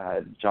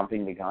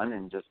jumping the gun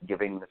and just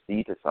giving the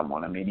C to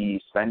someone, and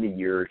maybe spend a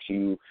year or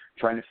two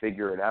trying to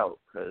figure it out,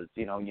 because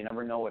you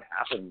never know what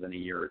happens in a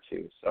year or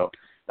two. So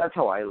that's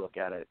how I look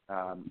at it.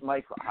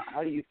 Mike,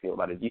 how do you feel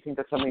about it? Do you think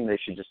that's something they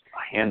should just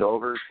hand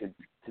over to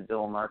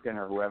Dylan Larkin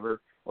or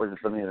whoever, or is it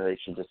something that they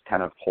should just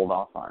kind of hold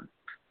off on?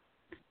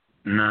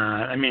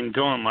 Nah, I mean,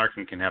 Dylan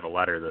Larkin can have a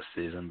letter this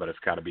season, but it's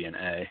got to be an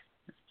A.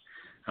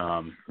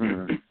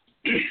 Excuse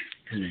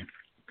me.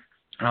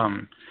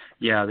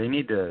 Yeah, they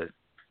need to.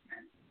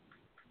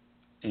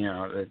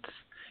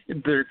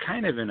 They're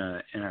kind of in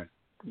a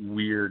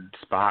weird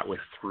spot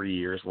with 3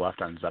 years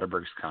left on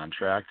Zetterberg's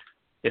contract.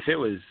 If it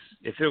was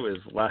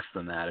less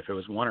than that, if it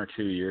was 1 or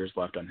 2 years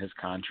left on his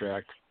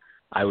contract,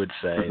 I would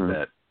say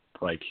that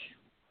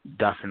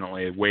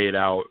definitely wait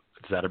out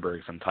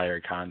Zetterberg's entire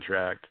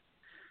contract.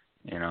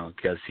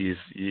 Because he's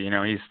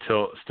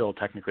still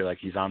technically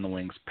he's on the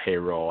Wings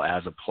payroll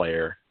as a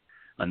player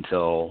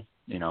until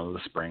the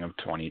spring of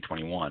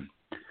 2021.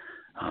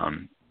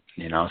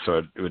 So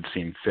it would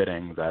seem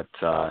fitting that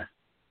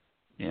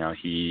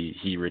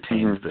he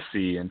retains the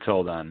C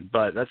until then.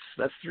 But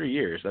that's 3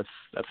 years.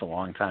 That's a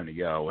long time to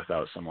go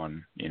without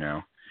someone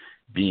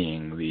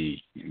being the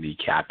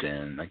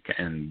captain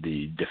and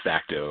the de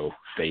facto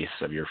face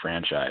of your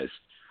franchise.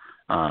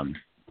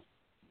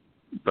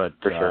 But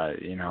for sure.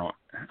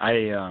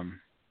 I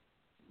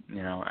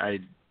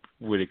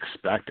would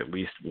expect at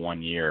least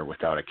 1 year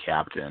without a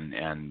captain,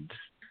 and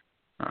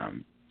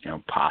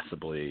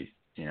possibly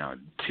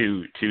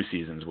two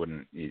seasons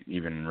wouldn't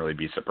even really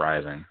be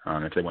surprising.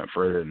 If they went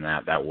further than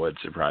that, that would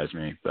surprise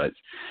me. But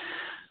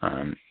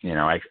I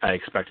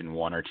expect in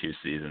 1 or 2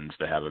 seasons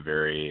to have a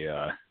very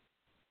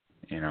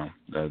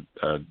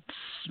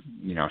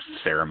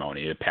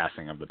ceremony, a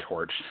passing of the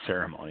torch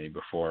ceremony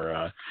before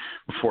a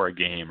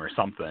game or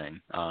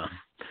something.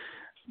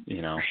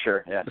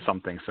 Sure, yeah.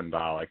 Something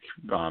symbolic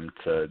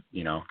to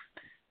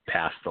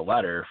pass the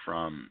letter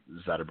from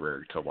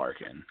Zetterberg to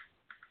Larkin.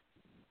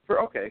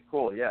 Okay,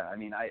 cool. Yeah, I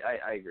mean,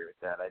 I agree with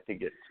that. I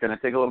think it's going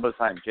to take a little bit of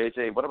time.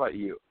 JJ, what about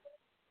you?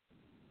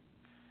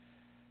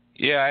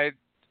 Yeah,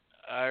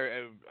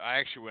 I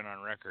actually went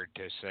on record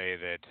to say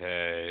that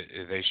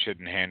they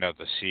shouldn't hand out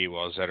the C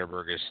while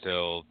Zetterberg is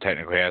still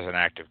technically has an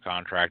active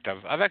contract.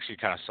 I've actually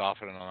kind of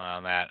softened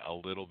on that a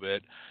little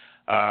bit.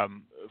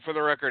 For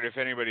the record, if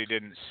anybody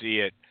didn't see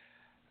it,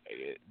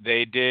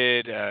 they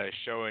did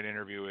show an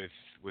interview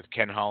with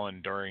Ken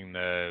Holland during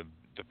the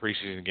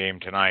preseason game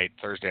tonight,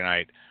 Thursday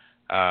night,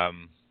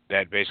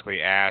 that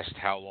basically asked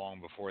how long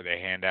before they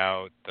hand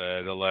out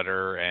the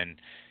letter, and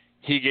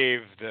he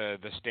gave the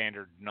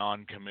standard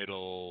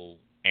non-committal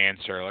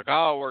answer, like,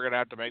 oh, we're going to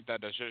have to make that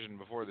decision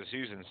before the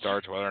season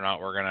starts, whether or not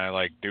we're going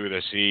to do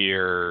the C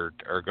or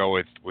go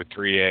with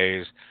 3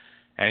 A's.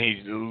 And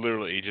he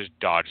literally just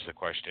dodged the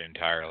question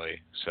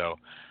entirely. So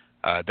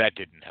that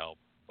didn't help.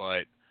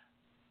 But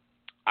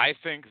I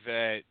think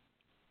that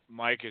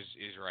Mike is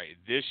right.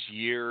 This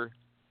year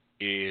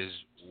is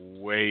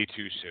way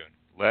too soon.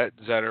 Let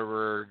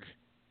Zetterberg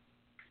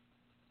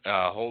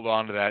hold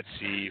on to that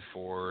C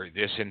for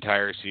this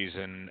entire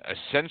season,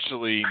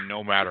 essentially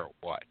no matter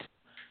what.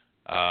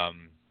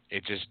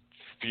 It just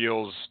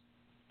feels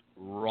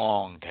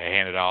wrong to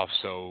hand it off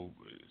so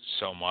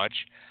much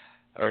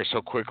or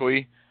so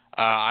quickly.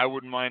 I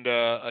wouldn't mind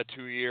a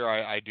 2-year.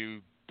 I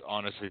do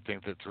honestly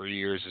think that 3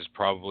 years is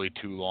probably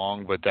too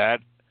long, but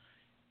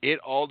it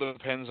all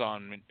depends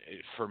on,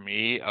 for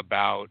me,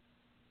 about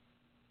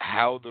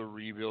how the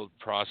rebuild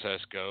process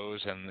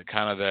goes and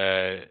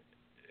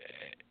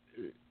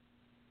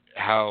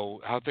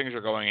how things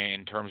are going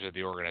in terms of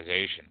the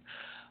organization.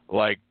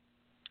 Like,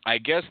 I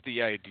guess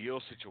the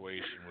ideal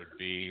situation would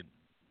be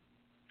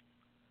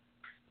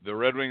the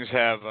Red Wings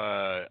have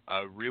a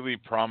really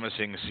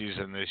promising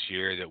season this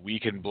year that we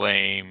can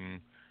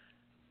blame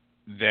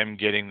them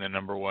getting the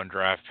number one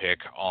draft pick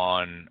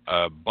on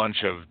a bunch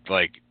of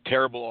like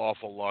terrible,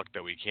 awful luck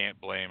that we can't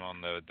blame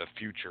on the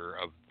future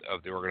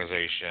of the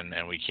organization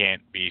and we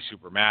can't be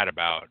super mad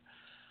about.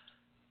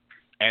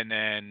 And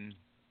then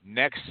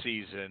next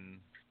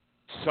season,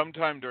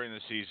 sometime during the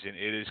season,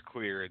 it is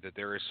clear that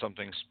there is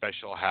something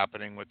special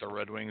happening with the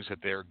Red Wings, that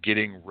they're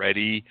getting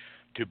ready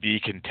to be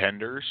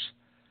contenders.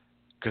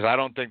 Because I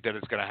don't think that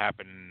it's going to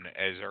happen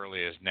as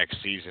early as next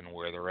season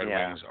where the Red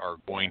Wings are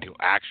going to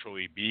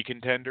actually be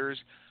contenders.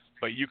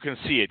 But you can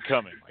see it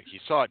coming. Like you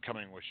saw it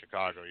coming with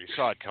Chicago. You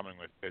saw it coming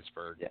with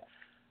Pittsburgh.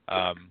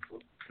 Yeah.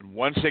 And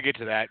once they get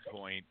to that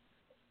point,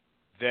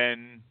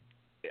 then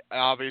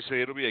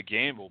obviously it'll be a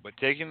gamble. But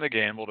taking the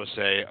gamble to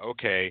say,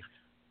 okay,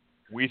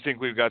 we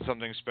think we've got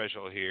something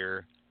special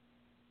here,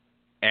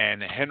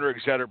 and Henrik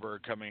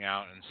Zetterberg coming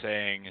out and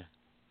saying,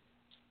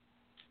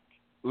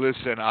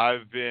 listen,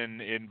 I've been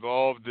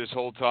involved this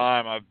whole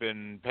time. I've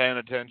been paying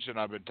attention.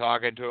 I've been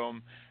talking to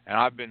him, and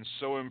I've been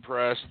so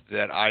impressed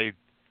that I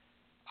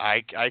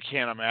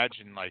can't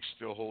imagine like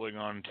still holding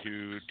on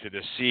to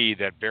the C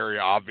that very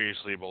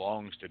obviously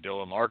belongs to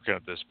Dylan Larkin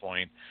at this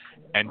point,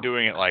 and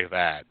doing it like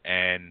that,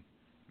 and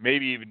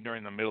maybe even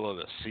during the middle of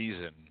the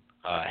season,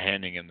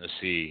 handing him the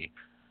C,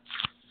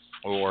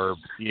 or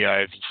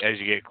as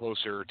you get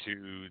closer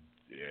to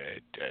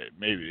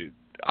maybe.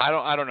 I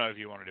don't know if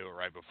you want to do it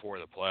right before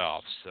the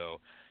playoffs.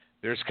 So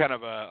there's kind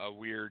of a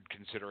weird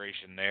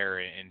consideration there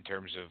in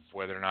terms of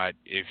whether or not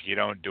if you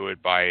don't do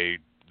it by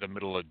the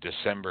middle of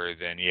December,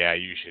 then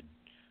you should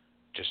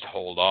just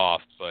hold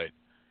off. But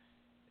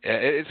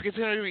it's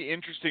going to be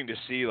interesting to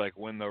see like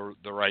when the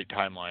right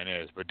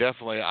timeline is. But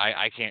definitely,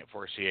 I can't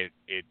foresee it.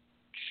 It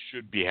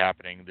should be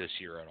happening this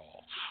year at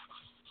all.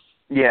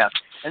 Yeah,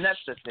 and that's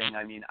the thing.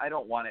 I mean, I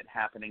don't want it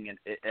happening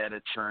at a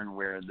turn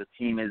where the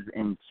team is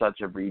in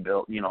such a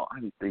rebuild.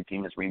 Obviously the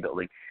team is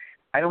rebuilding.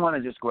 I don't want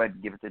to just go ahead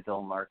and give it to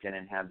Dylan Larkin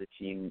and have the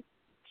team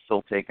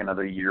still take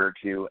another year or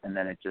two, and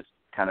then it just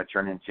kind of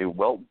turn into,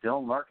 well,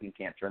 Dylan Larkin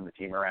can't turn the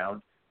team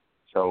around,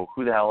 so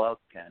who the hell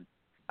else can?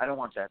 I don't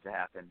want that to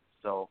happen.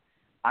 So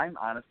I'm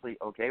honestly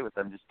okay with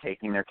them just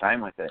taking their time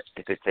with it.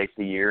 If it takes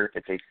a year, if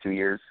it takes 2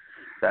 years,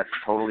 that's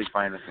totally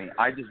fine with me.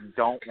 I just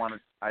don't want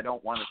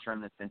to turn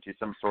this into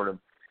some sort of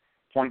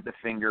point the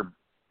finger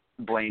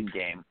blame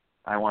game.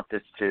 I want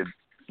this to,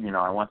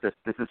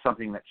 this is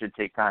something that should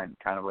take time,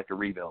 kind of like a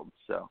rebuild.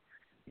 So,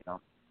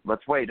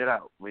 let's wait it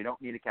out. We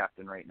don't need a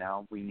captain right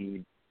now.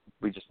 We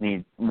just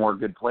need more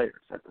good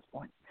players at this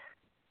point.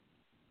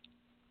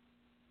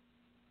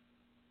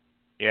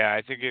 Yeah,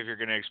 I think if you're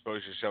going to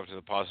expose yourself to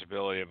the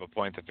possibility of a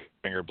point the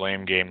finger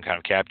blame game kind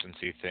of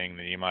captaincy thing,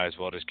 then you might as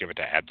well just give it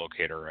to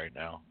Advocator right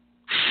now.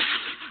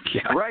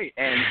 Yeah. Right,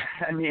 and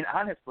I mean,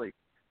 honestly,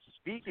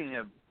 speaking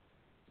of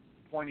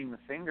pointing the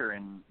finger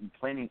and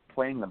playing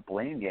the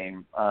blame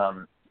game,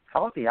 how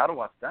about the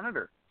Ottawa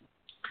Senators?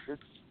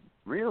 It's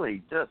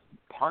really just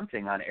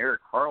punting on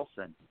Erik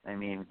Karlsson. I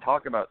mean,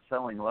 talk about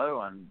selling low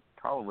on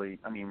probably,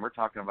 we're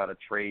talking about a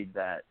trade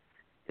that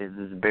is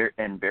as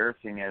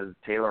embarrassing as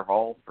Taylor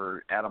Hall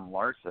for Adam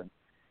Larson.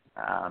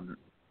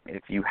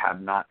 If you have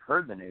not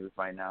heard the news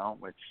by now,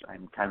 which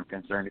I'm kind of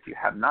concerned if you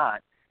have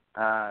not,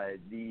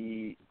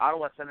 the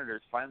Ottawa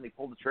Senators finally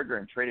pulled the trigger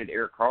and traded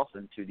Erik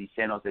Karlsson to the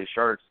San Jose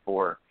Sharks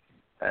for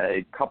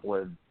a couple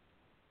of,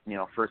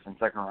 first and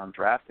second round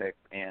draft picks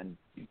and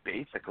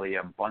basically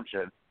a bunch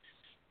of,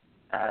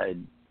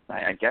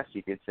 I guess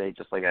you could say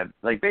just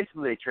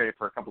basically they traded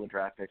for a couple of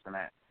draft picks and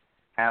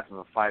half of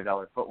a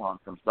 $5 footlong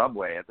from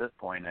Subway at this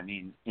point.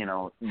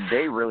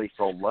 They really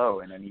sold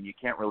low, and you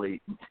can't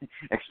really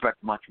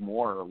expect much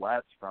more or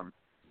less from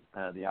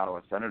the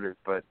Ottawa Senators.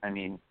 But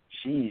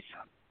geez.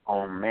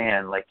 Oh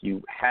man,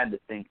 you had to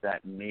think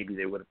that maybe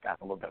they would have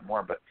gotten a little bit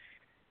more, but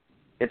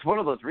it's one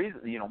of those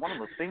reasons, one of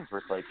those things where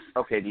it's like,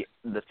 okay,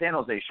 the San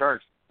Jose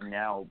Sharks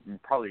now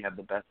probably have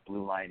the best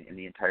blue line in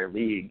the entire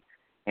league,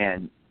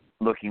 and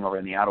looking over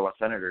in the Ottawa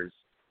Senators,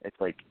 it's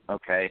like,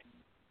 okay,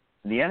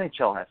 the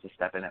NHL has to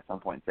step in at some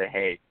point and say,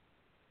 hey,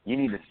 you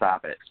need to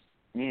stop it.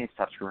 You need to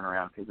stop screwing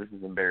around because this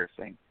is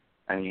embarrassing.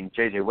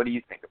 JJ, what do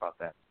you think about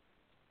that?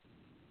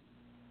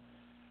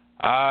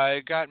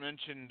 It got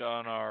mentioned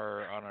on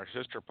our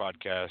sister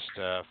podcast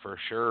for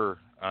sure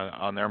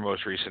on their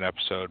most recent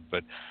episode,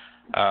 but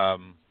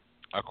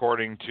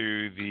according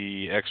to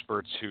the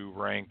experts who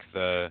rank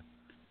the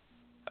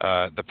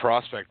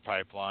prospect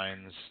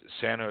pipelines,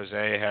 San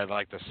Jose had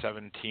the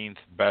 17th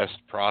best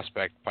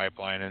prospect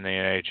pipeline in the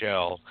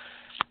NHL,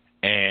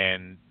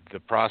 and the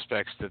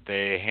prospects that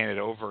they handed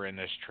over in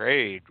this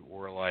trade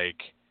were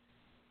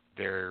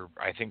they're,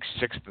 I think,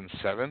 6th and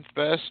 7th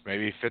best,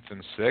 maybe 5th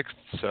and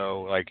 6th.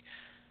 So,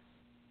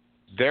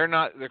 they're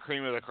not the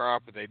cream of the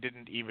crop, but they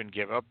didn't even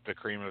give up the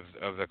cream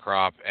of the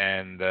crop.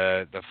 And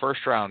the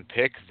first-round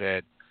pick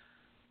that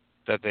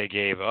they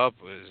gave up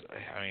was,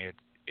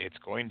 it's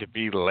going to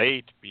be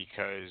late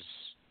because,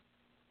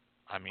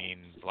 I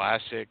mean,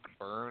 Vlasic,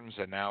 Burns,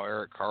 and now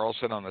Erik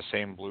Karlsson on the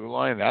same blue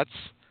line. That's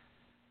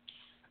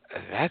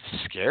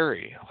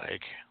scary.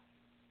 Like,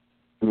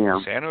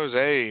 Yeah. San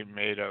Jose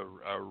made a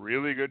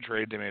really good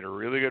trade. They made a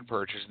really good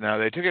purchase. Now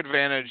they took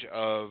advantage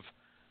of,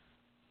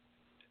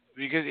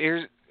 because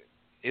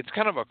it's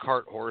kind of a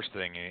cart horse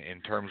thing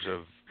in terms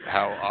of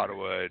how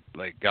Ottawa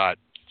got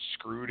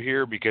screwed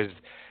here, because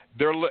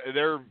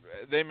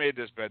they made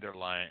this bed, they're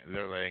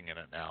laying in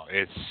it now.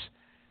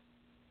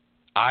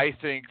 I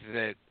think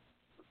that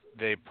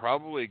they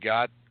probably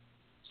got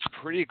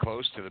pretty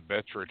close to the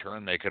best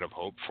return they could have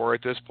hoped for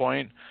at this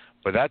point,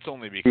 but that's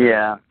only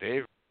because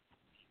they've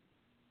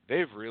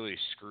really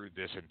screwed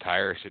this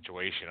entire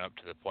situation up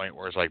to the point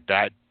where it's like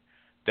that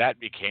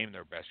became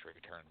their best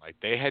return. Like,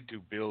 they had to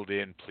build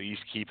in, please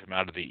keep him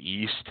out of the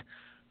East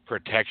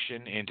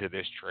protection into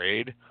this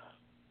trade,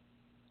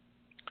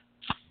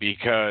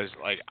 because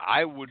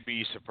I would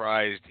be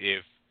surprised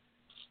if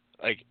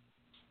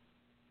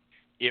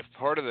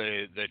part of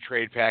the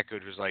trade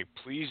package was like,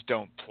 please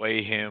don't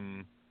play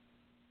him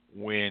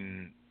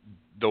when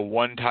the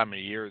one time a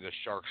year the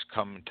Sharks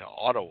come to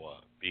Ottawa,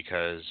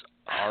 because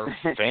our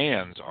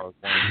fans are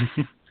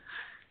going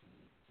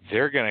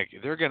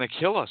they're gonna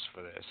kill us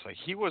for this. Like,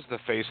 he was the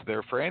face of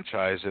their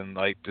franchise, and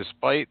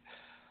despite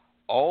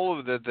all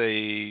of that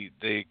they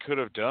could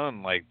have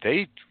done,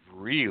 they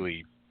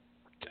really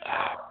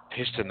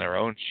pissed in their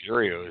own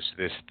Cheerios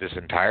this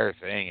entire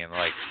thing, and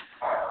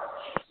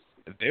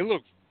they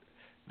look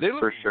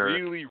For sure.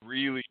 really,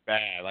 really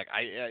bad.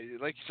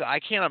 I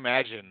can't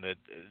imagine that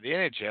the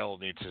NHL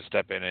needs to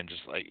step in and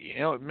just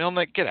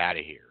Melnyk, get out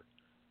of here.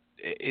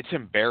 It's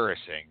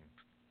embarrassing.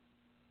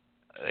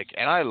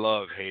 And I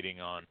love hating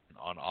on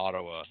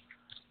Ottawa,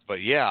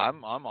 but yeah,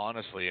 I'm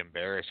honestly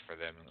embarrassed for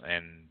them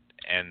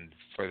and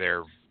for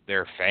their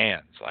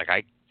fans.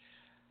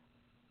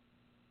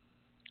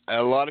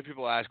 A lot of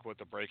people ask what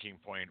the breaking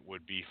point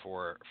would be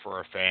for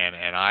a fan,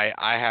 and I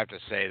have to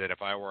say that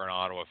if I were an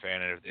Ottawa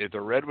fan, if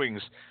the Red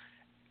Wings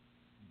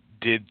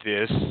did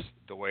this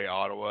the way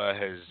Ottawa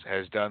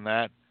has done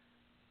that,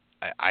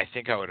 I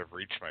think I would have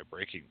reached my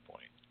breaking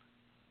point.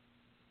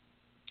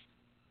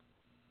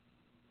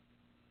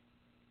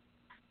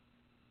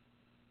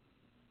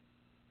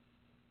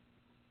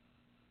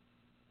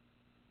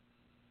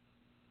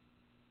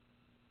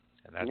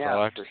 And that's all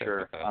I have to say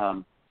sure. about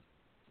that.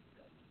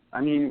 I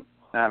mean,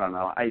 I don't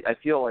know. I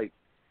feel like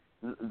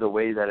the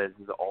way that it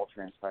has all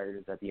transpired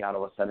is that the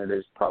Ottawa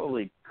Senators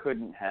probably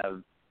couldn't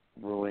have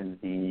ruined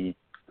the,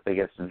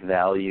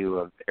 value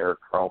of Erik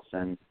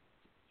Karlsson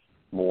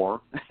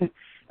more.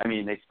 I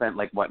mean, they spent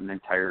an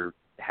entire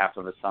half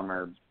of a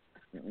summer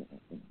kind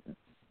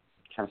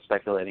of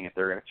speculating if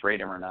they're going to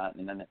trade him or not,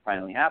 and then it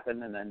finally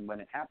happened. And then when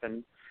it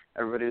happened,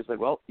 everybody was like,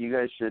 "Well, you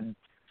guys should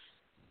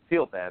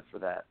feel bad for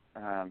that."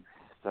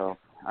 So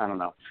I don't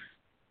know,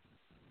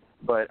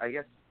 but I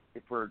guess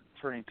if we're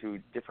turning to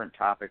different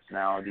topics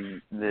now,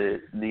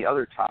 the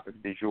other topic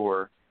du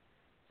jour,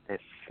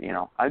 if you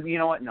know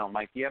what? No,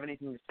 Mike, do you have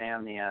anything to say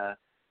on the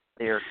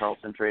Erik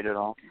Karlsson trade at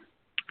all?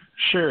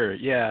 Sure.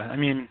 Yeah. I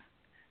mean,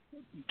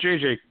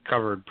 JJ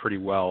covered pretty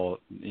well,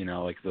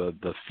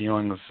 the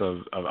feelings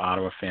of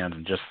Ottawa fans,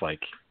 and just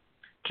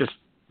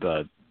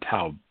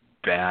how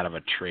bad of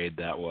a trade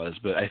that was.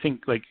 But I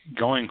think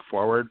going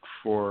forward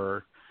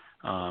for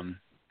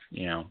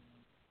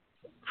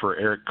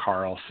Erik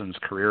Karlsson's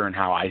career and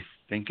how I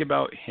think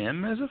about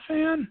him as a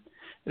fan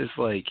is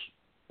 2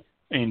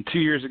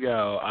 years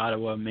ago,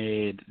 Ottawa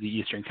made the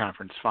Eastern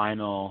Conference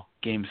Final,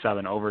 Game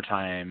 7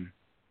 overtime.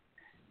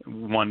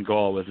 One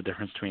goal was the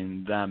difference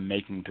between them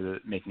making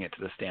it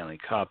to the Stanley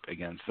Cup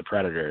against the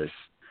Predators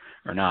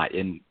or not.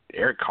 And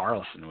Erik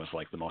Karlsson was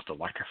the most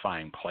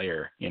electrifying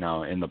player, in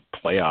the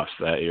playoffs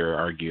that year,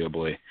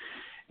 arguably.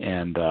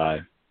 And,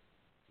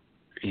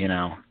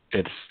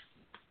 it's,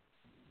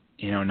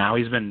 now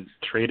he's been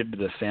traded to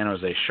the San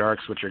Jose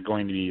Sharks, which are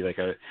going to be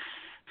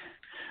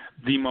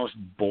the most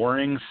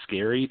boring,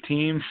 scary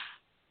team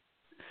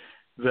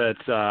that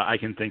I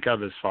can think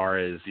of, as far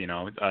as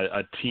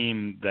a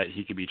team that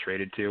he could be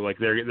traded to.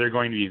 They're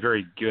going to be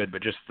very good,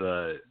 but just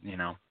the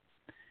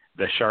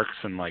Sharks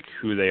and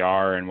who they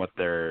are and what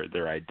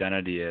their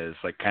identity is,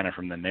 kind of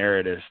from the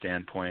narrative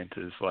standpoint,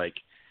 is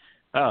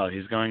oh,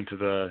 he's going to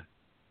the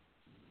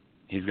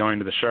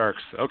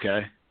Sharks.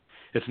 Okay.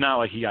 It's not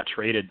like he got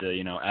traded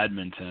to,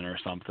 Edmonton or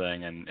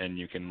something, and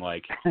you can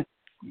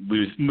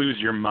lose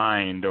your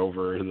mind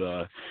over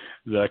the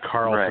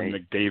Karlsson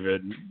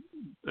McDavid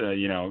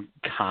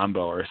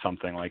combo or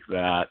something like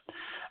that.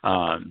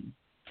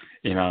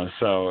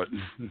 So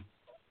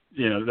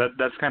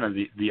that's kind of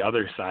the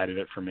other side of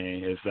it for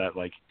me, is that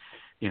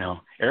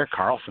Erik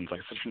Karlsson's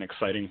such an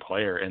exciting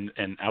player, and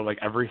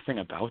everything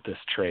about this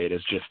trade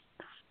is just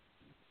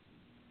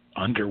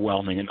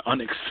underwhelming and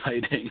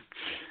unexciting.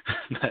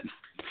 That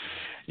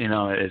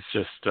it's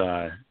just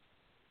I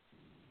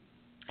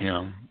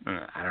don't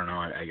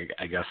know.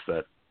 I guess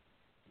that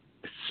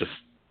it's just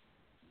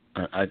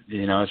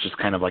it's just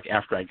kind of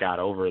after I got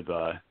over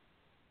the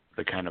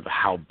kind of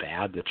how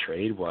bad the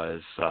trade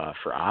was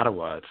for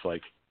Ottawa, it's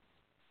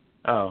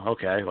Oh,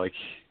 okay. Like,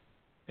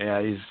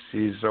 yeah,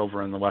 he's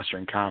over in the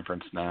Western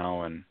Conference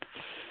now, and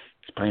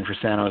he's playing for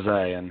San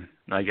Jose, and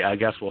I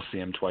guess we'll see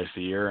him twice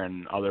a year,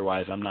 and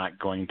otherwise I'm not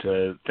going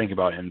to think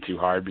about him too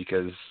hard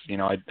because,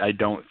 I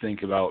don't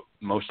think about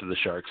most of the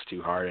Sharks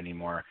too hard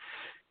anymore,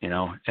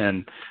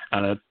 And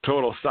on a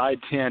total side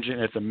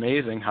tangent, it's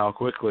amazing how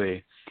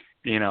quickly,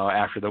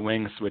 after the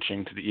Wings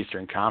switching to the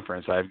Eastern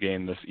Conference, I've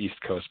gained this East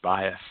Coast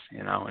bias,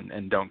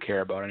 and don't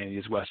care about any of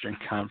these Western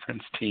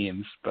Conference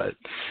teams, but.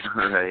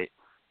 Right.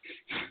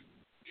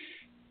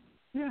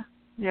 Yeah.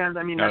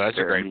 I mean, no, that's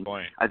fair. a great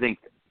point. I think,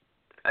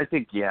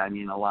 yeah. I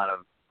mean, a lot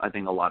of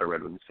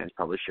Red Wings fans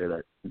probably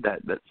share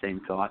that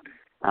same thought.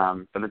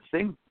 But at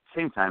the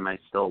same time, I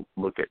still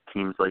look at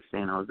teams like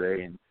San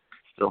Jose and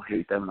still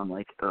hate them, and I'm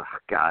like, oh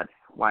God,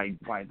 why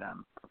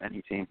them?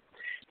 Any team,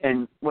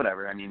 and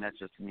whatever. I mean, that's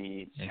just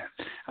me. Yeah.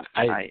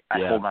 I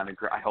hold on to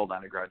grudges. I hold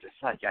on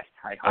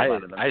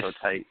to them so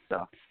tight.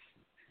 So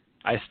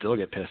I still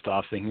get pissed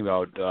off thinking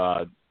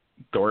about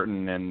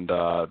Thornton and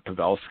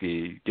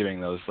Pavelski giving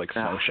those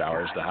snow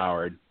showers to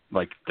Howard.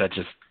 Like that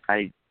just.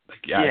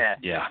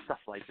 Yeah, stuff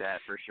like that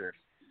for sure.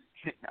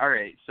 All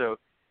right, so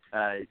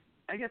I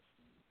guess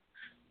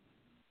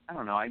I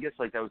don't know. I guess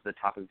that was the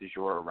topic du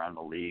jour around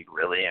the league,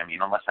 really. I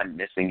mean, unless I'm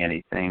missing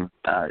anything,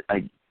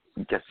 I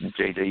guess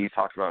JJ, you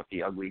talked about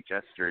the ugly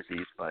Jets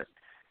jerseys, but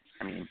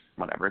I mean,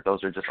 whatever.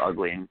 Those are just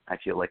ugly, and I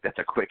feel like that's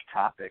a quick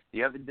topic.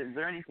 Is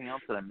there anything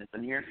else that I'm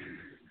missing here?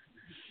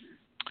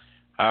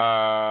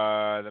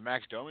 The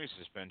Max Domi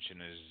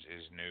suspension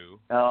is new.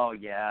 Oh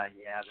yeah.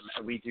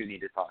 We do need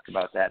to talk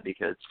about that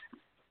because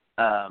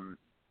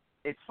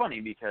it's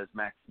funny because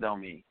Max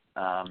Domi,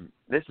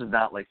 this is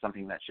not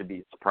something that should be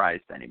a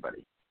surprise to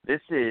anybody.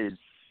 This is,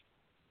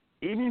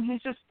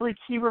 he's just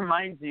he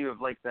reminds you of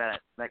that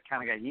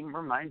kind of guy. He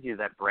reminds you of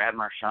that Brad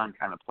Marchand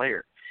kind of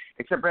player.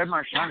 Except Brad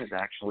Marchand is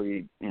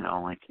actually,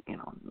 the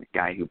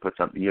guy who puts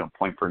up,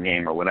 point per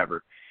game or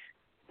whatever.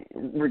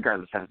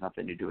 Regardless, that has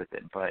nothing to do with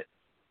it. But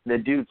the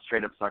dude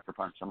straight up sucker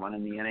punched someone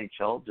in the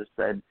NHL, just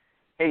said,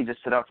 hey,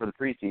 just sit out for the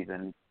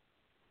preseason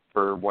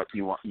for what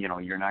you want,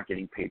 you're not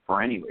getting paid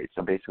for anyway.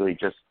 So basically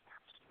just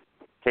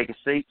take a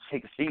seat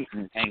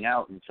and hang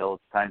out until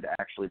it's time to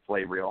actually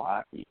play real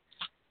hockey.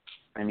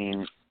 I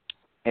mean,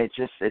 it's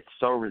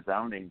so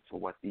resounding to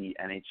what the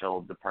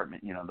NHL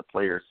department, the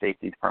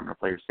Department of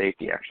Player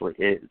Safety actually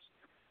is.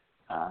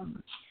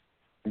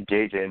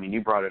 JJ, I mean,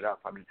 you brought it up.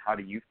 I mean, how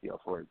do you feel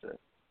towards it?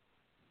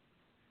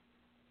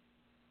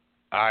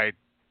 I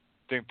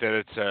think that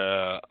it's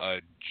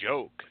a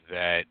joke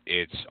that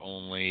it's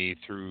only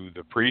through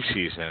the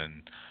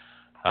preseason.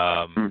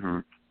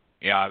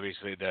 Yeah,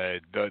 obviously the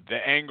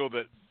angle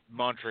that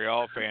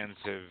Montreal fans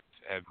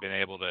have been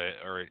able to,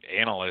 or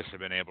analysts have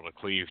been able to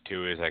cleave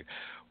to, is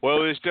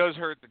well, this does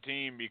hurt the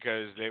team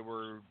because they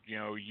were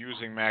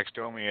using Max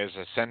Domi as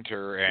a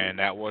center, and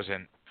that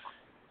wasn't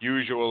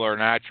usual or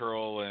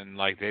natural, and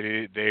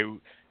they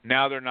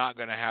now they're not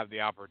going to have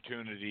the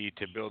opportunity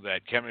to build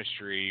that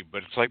chemistry.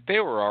 But it's they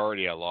were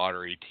already a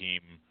lottery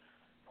team,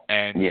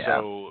 and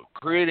so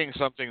creating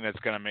something that's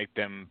going to make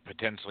them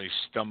potentially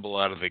stumble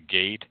out of the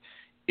gate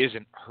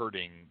isn't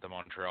hurting the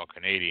Montreal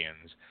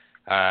Canadiens.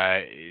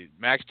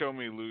 Max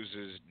Domi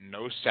loses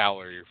no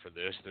salary for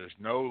this. There's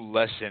no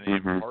lesson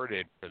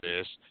imparted for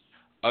this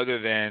other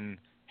than,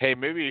 hey,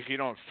 maybe if you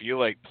don't feel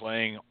like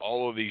playing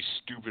all of these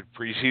stupid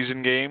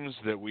preseason games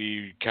that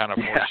we kind of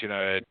force you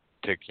to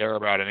care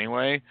about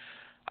anyway,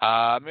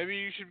 maybe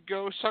you should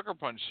go sucker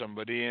punch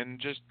somebody and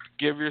just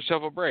give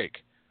yourself a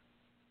break.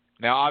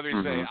 Now,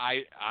 obviously,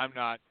 I'm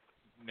not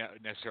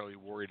necessarily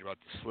worried about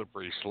the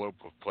slippery slope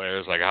of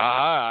players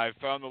I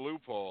found the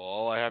loophole.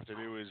 All I have to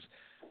do is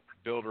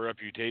build a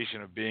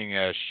reputation of being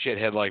a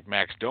shithead like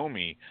Max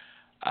Domi.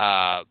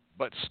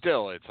 But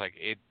still, it's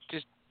it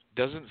just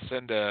doesn't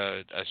send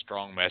a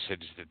strong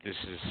message that this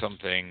is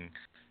something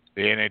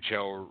the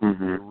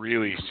NHL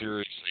really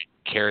seriously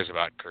cares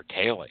about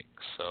curtailing.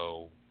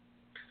 So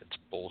it's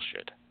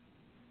bullshit.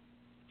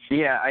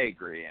 Yeah, I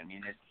agree. I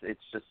mean,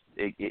 it's just,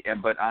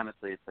 but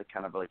honestly, it's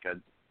kind of a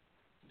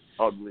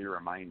ugly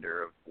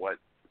reminder of what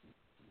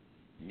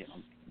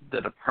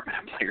the Department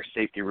of Player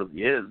Safety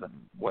really is,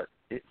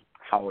 and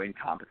how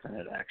incompetent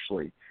it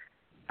actually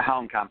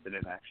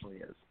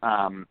is.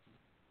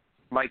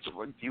 Mike,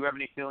 do you have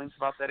any feelings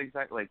about that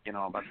exactly?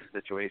 About the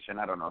situation?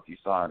 I don't know if you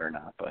saw it or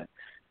not, but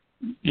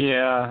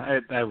yeah,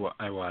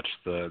 I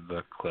watched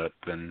the clip,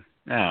 and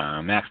I don't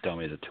know, Max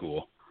Domi is a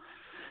tool.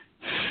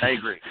 I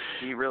agree.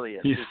 He really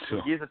is. He's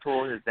a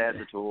tool. His dad's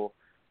a tool.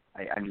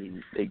 I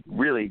mean, they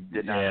really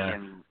did not.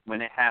 And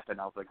when it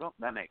happened, I was like, oh,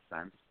 that makes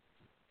sense.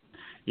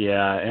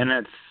 Yeah, and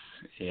it's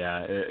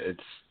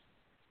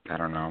I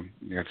don't know.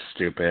 It's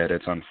stupid.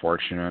 It's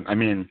unfortunate. I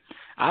mean,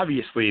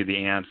 obviously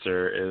the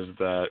answer is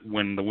that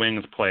when the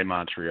Wings play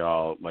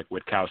Montreal,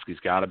 Witkowski's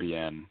got to be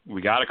in.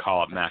 We got to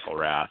call up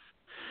McElrath.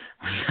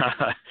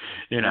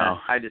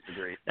 I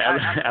disagree.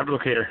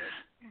 Abdelkader.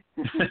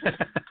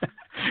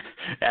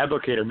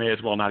 Abdelkader may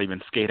as well not even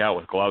skate out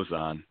with gloves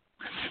on.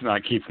 It's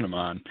not keeping him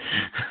on.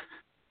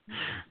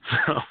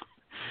 So,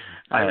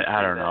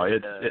 I don't know.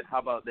 How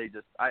about they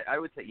just? I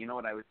would say, you know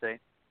what I would say?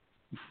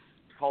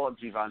 Call up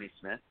Giovanni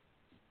Smith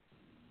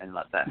and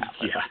let that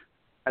happen. Yeah.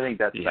 I think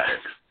that's better.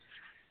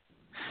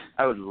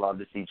 I would love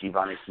to see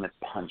Giovanni Smith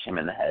punch him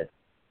in the head.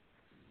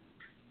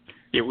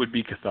 It would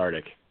be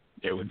cathartic.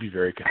 It would be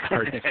very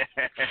cathartic.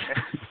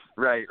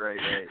 Right.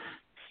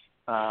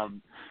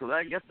 So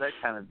I guess that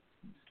kind of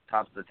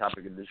tops the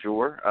topic of the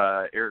jour.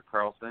 Erik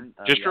Karlsson.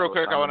 Just real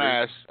quick, I want to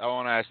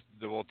ask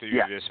the both of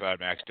you this about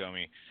Max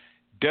Domi.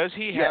 Does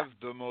he have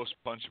the most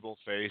punchable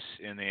face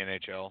in the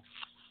NHL?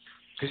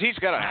 Because he's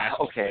got an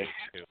asshole face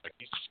too. Like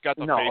he's just got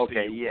the face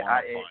that you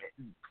want to punch.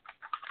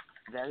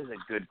 That is a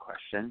good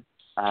question.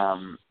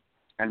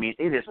 I mean,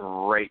 it is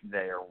right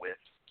there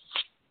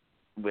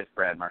with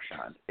Brad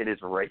Marchand. It is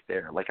right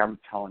there. Like I'm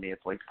telling you,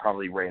 it's like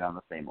probably right on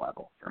the same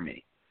level for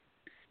me.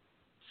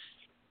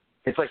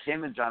 It's like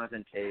him and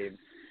Jonathan Toews,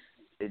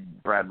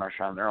 Brad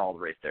Marchand. They're all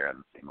right there on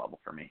the same level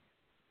for me.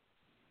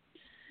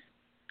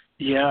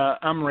 Yeah,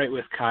 I'm right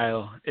with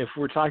Kyle. If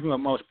we're talking about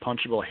most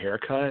punchable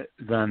haircut,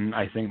 then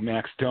I think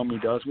Max Domi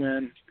does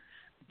win.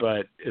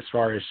 But as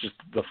far as just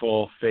the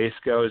full face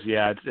goes,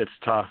 yeah, it's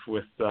tough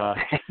with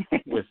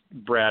with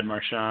Brad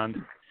Marchand.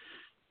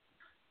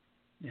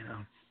 You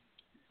know.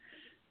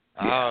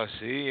 Oh,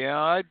 see,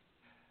 yeah,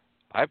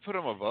 I put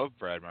him above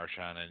Brad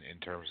Marchand in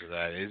terms of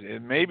that.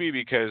 It may be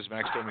because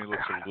Max Domi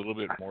looks a little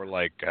bit more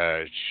like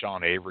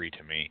Sean Avery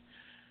to me,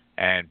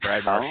 and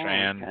Brad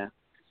Marchand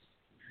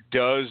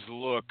does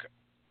look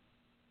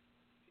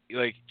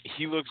like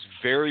he looks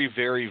very,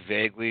 very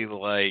vaguely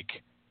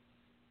like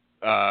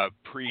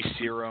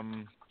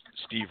pre-serum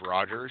Steve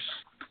Rogers.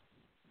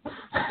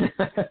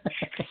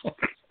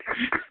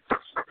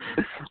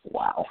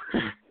 Wow.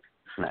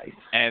 Nice.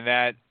 And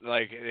that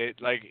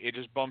it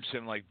just bumps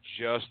him like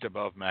just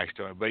above Max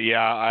Domi. But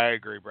yeah, I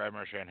agree. Brad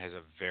Marchand has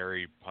a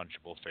very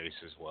punchable face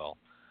as well.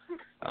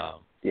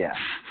 Yeah.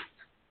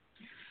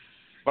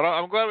 But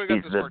I'm glad we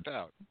got this worked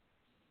out.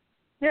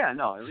 Yeah,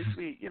 no, at least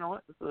you know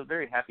what? This is a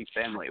very happy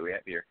family we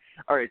have here.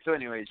 All right, so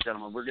anyways,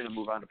 gentlemen, we're going to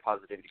move on to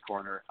Positivity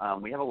Corner.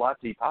 We have a lot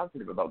to be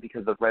positive about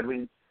because the Red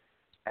Wings,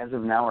 as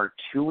of now, are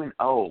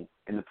 2-0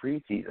 in the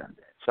preseason.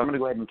 So I'm going to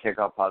go ahead and kick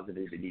off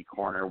Positivity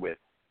Corner with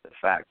the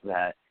fact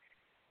that,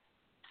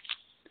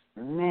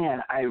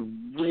 man, I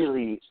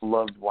really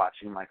loved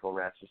watching Michael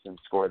Rasmussen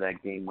score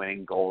that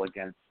game-winning goal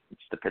against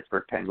the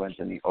Pittsburgh Penguins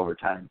in the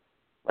overtime.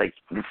 Like,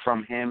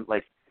 from him,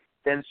 like,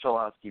 Dennis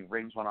Cholowski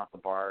rings one off the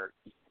bar.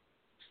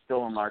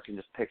 Dylan Larkin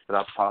just picks it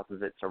up,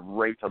 tosses it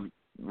right to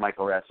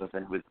Michael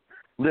Rasmussen, who was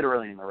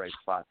literally in the right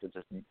spot to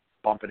just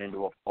bump it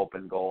into an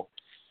open goal.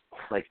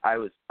 Like, I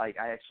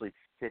actually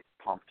fist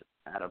pumped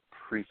at a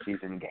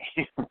preseason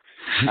game.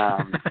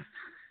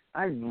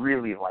 I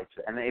really liked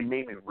it, and it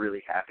made me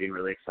really happy and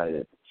really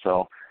excited.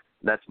 So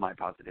that's my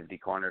Positivity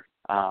Corner.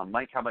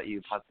 Mike, how about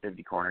you?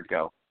 Positivity Corner,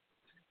 go.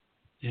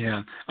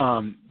 Yeah.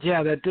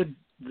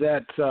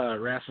 That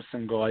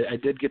Rasmussen goal, I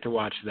did get to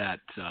watch that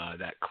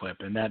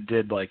clip, and that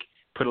did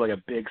put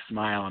a big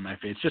smile on my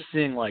face. Just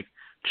seeing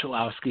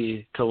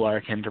Cholowski to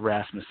Larkin to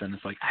Rasmussen,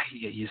 it's like I can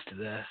get used to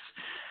this.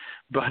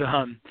 But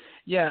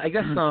yeah, I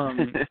guess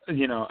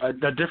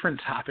a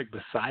different topic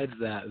besides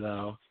that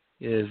though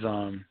is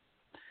a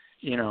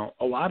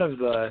lot of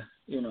the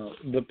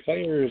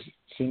players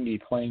seem to be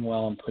playing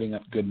well and putting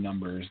up good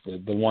numbers.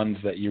 The ones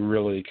that you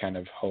really kind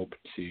of hope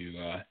to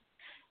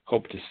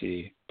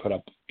see put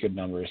up good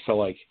numbers.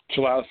 So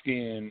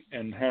Cholowski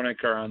and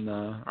Hronek are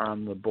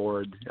on the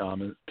board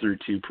through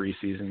 2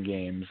 preseason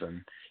games,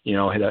 and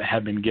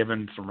have been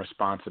given some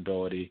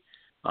responsibility,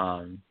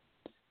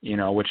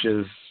 which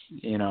is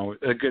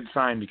a good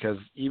sign, because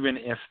even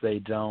if they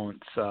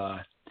don't,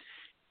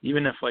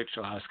 even if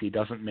Cholowski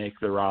doesn't make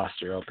the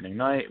roster opening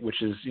night,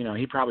 which is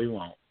he probably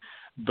won't.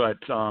 But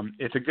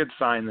it's a good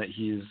sign that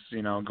he's,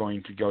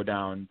 going to go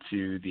down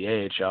to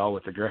the AHL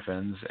with the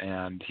Griffins,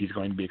 and he's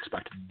going to be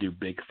expected to do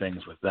big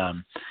things with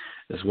them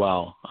as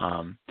well.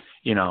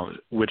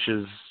 Which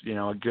is,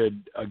 a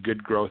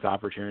good growth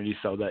opportunity,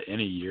 so that in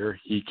a year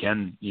he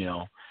can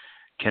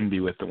be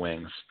with the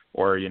Wings,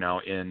 or,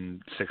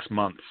 in 6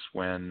 months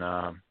when,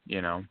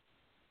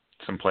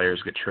 some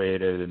players get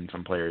traded and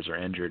some players are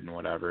injured and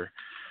whatever.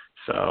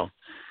 So,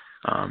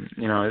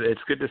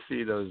 it's good to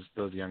see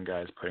those young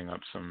guys putting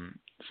up some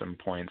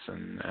points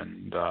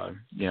and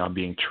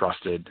being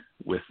trusted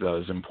with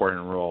those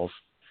important roles.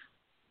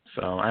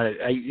 So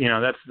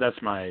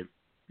that's my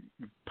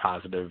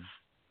positive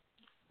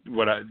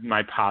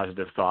my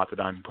positive thought that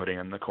I'm putting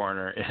in the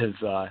corner is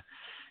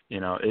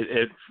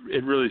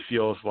it really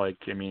feels like,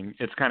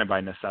 it's kind of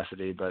by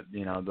necessity, but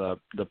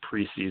the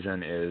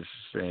preseason is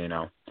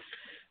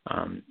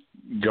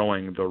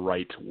going the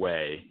right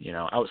way,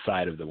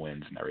 outside of the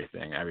wins and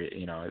everything.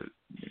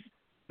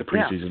 The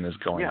preseason is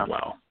going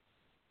well.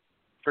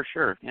 For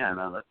sure. Yeah,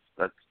 no,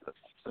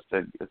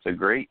 that's a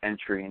great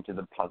entry into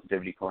the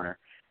Positivity Corner.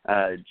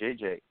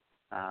 JJ,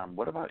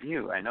 what about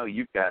you? I know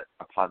you've got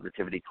a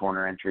Positivity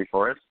Corner entry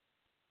for us.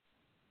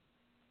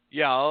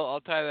 Yeah,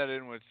 I'll tie that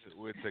in with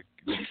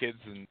the kids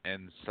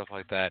and stuff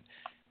like that.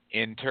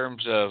 In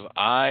terms of,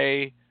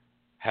 I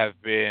have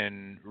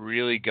been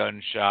really gun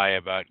shy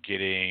about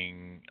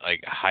getting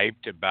like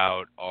hyped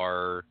about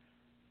our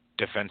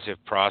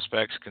defensive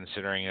prospects,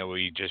 considering that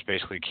we just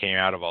basically came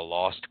out of a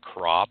lost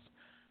crop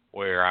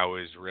where I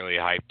was really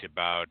hyped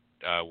about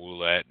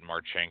Ouellette and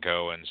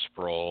Marchenko and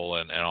Sproul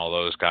and all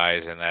those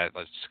guys, and that's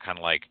kind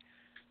of like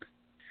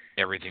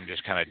everything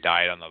just kind of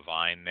died on the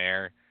vine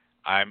there.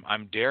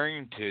 I'm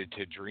daring to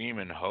dream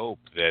and hope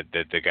that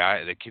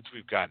the kids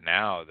we've got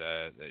now,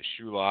 the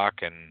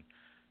Shulak and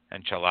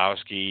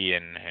Chalowski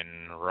and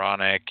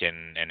Hronek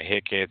and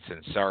Hicketts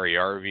and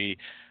Sariarvi,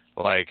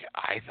 like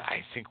I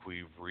think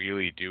we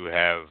really do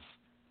have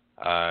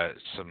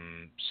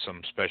some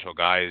special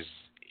guys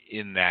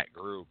in that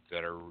group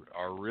that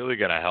are really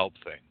going to help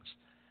things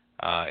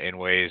in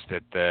ways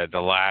that the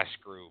last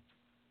group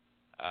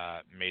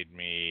made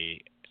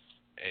me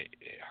it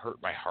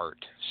hurt my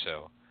heart.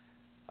 So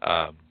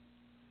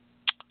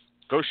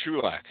go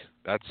Shulak.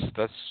 That's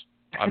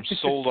I'm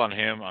sold on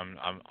him.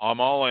 I'm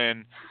all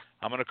in.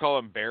 I'm gonna call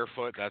him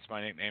Barefoot. That's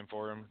my nickname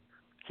for him.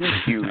 He's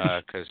huge.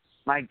 Because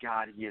my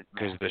God, he is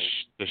massive. Because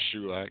the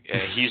Shulak,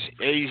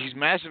 he's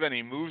massive and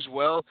he moves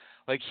well.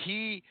 Like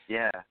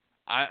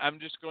I'm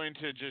just going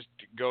to just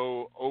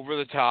go over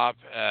the top,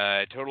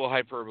 total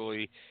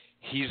hyperbole.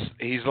 He's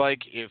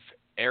like if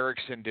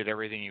Eriksson did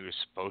everything he was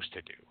supposed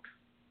to do.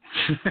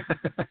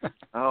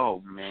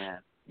 Oh man,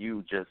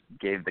 you just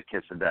gave the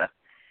kiss of death.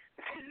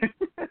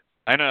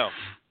 I know.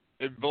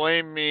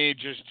 Blame me.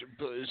 Just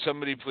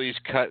somebody please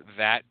cut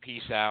that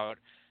piece out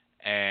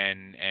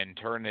and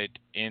turn it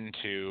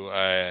into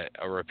a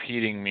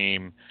repeating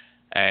meme.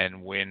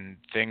 And when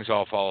things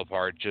all fall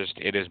apart, just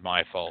it is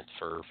my fault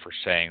for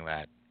saying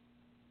that.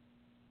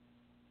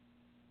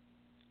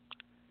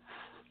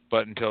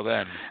 But until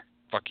then,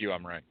 fuck you,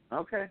 I'm right.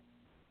 Okay.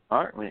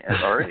 All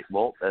right.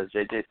 Well, as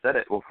JJ said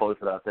it, we'll close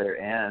it out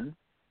there. And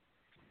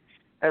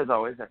as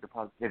always, after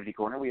Positivity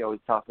Corner, we always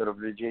toss it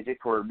over to JJ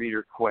for a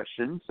reader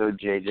question. So,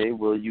 JJ,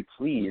 will you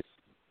please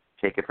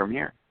take it from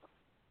here?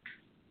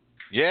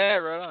 Yeah,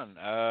 right on.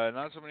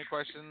 Not so many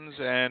questions,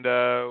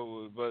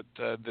 but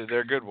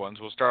they're good ones.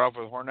 We'll start off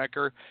with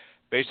Hornecker.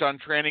 Based on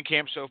training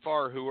camp so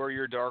far, who are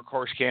your dark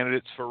horse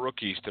candidates for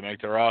rookies to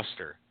make the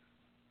roster?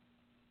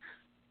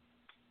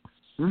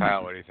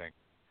 Kyle, what do you think?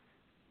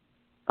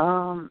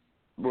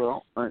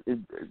 Well,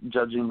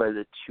 judging by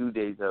the 2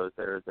 days I was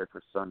there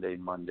for Sunday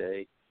and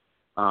Monday.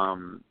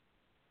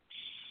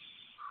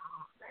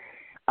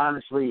 Honestly, I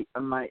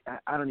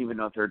don't even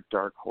know if they're a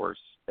dark horse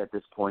at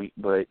this point,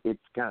 but it's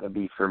got to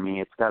be, for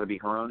me, it's got to be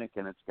Hronek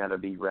and it's got to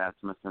be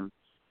Rasmussen.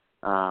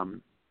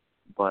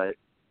 But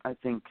I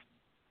think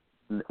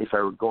if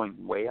I were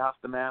going way off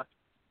the map,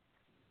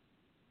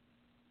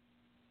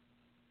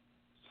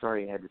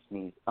 sorry, I had to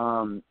sneeze.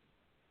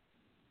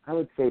 I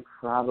would say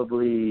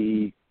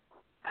probably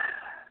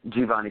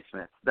Giovanni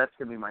Smith. That's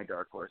going to be my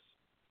dark horse.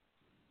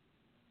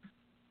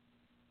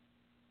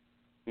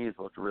 He's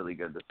looked really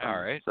good this time. All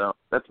right. So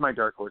that's my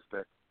dark horse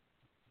pick.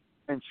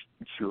 And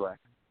Shulak.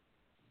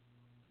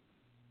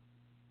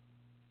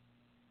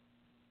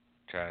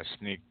 Try to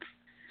sneak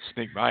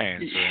my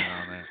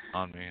answer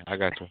on me. I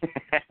got you.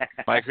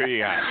 Mike, who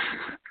you got?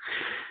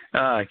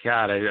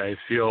 God, I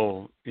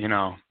feel,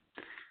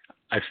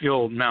 I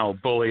feel now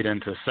bullied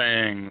into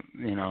saying,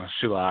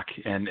 Shulak,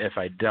 and if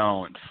I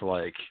don't,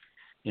 like,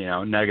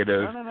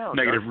 negative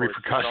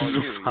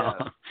repercussions.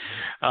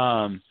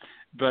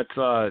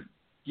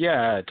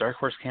 Yeah. Dark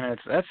horse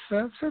candidates. That's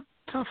a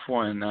tough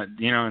one.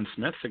 And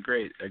Smith's a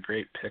great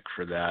pick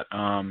for that.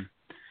 I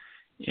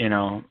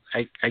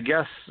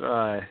guess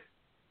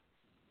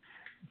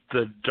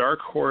the dark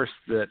horse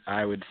that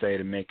I would say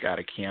to make out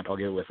of camp, I'll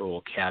give it with a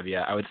little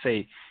caveat. I would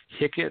say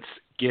Hickett's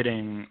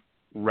getting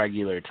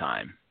regular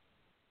time.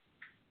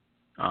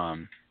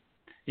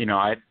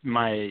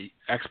 My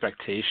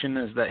expectation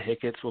is that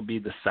Hicketts will be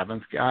the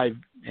seventh guy,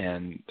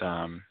 and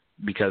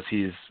because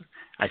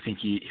I think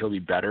he'll be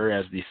better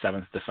as the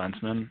seventh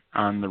defenseman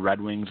on the Red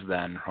Wings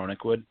than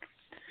Hronek would.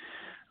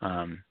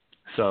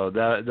 So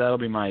that'll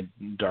be my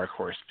dark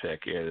horse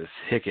pick is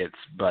Hicketts,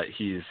 but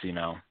he's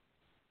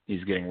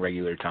getting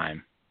regular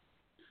time.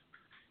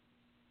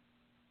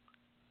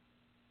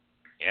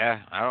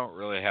 Yeah, I don't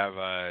really have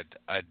a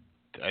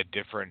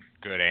different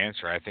good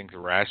answer. I think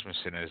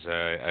Rasmussen is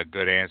a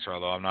good answer,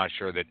 although I'm not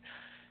sure that,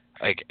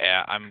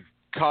 I'm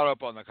caught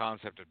up on the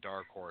concept of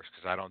dark horse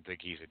because I don't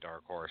think he's a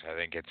dark horse. I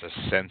think it's a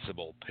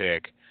sensible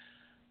pick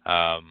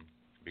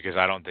because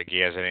I don't think he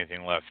has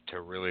anything left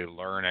to really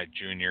learn at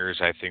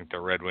juniors. I think the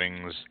Red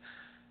Wings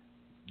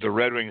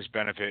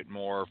benefit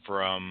more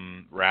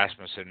from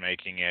Rasmussen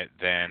making it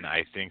than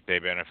I think they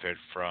benefit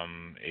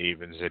from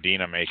even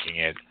Zadina making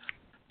it.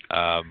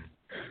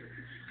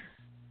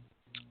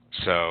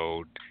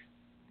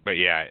 But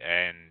yeah,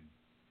 and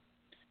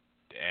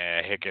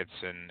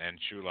Hicketts and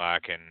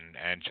Shulak and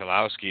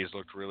Chalowski's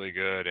looked really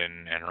good,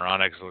 and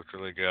Hronek's looked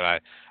really good. I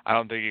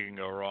don't think you can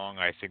go wrong.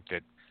 I think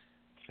that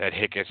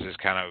Hicketts is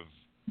kind of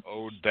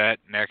owed that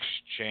next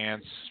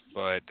chance,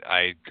 but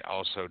I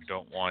also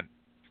don't want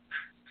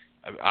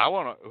I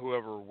want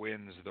whoever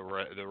wins the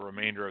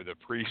remainder of the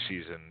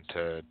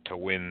preseason to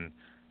win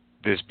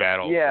this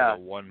battle Yeah.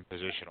 for the one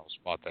positional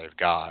spot they've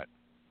got.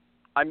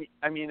 I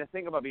mean, the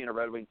thing about being a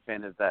Red Wings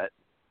fan is that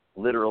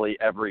literally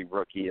every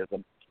rookie is a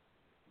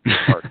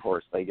dark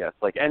horse, I guess.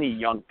 Like any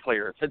young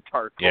player is a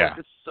dark horse.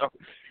 Yeah. So,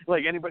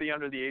 like anybody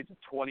under the age of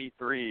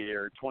 23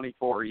 or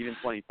 24 or even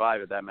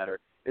 25, for that matter,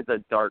 it's a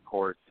dark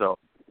horse. So,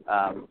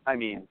 I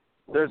mean,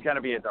 there's going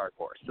to be a dark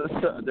horse.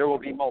 So there will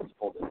be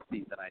multiple this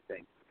season, I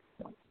think.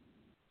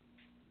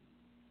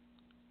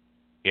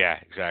 Yeah,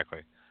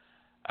 exactly.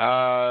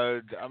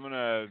 I'm going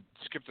to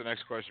skip the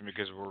next question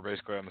because we're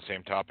basically on the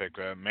same topic.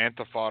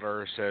 Mantha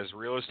Fodder says,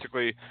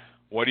 realistically,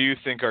 what do you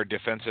think our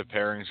defensive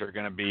pairings are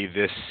going to be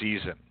this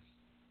season?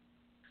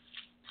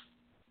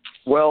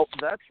 Well,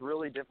 that's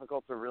really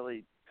difficult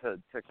to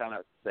kind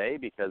of say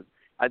because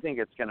I think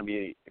it's going to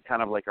be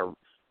kind of like a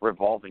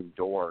revolving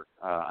door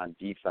on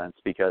defense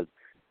because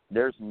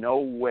there's no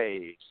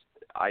way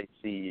I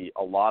see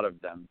a lot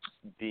of them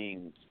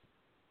being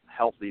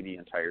healthy the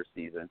entire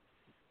season.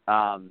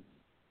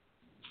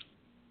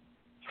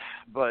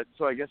 But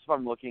so I guess if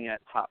I'm looking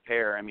at top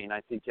pair, I mean,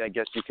 I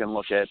guess you can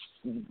look at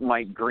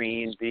Mike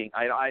Green being.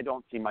 I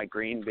don't see Mike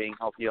Green being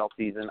healthy all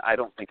season. I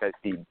don't think I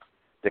see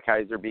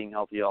DeKeyser being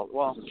healthy all.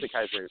 Well,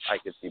 DeKeyser I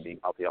could see being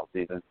healthy all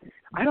season.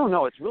 I don't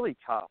know. It's really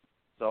tough.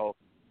 So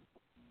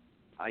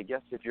I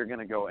guess if you're going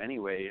to go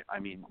anyway, I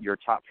mean, your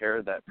top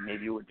pair that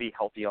maybe would be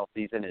healthy all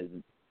season is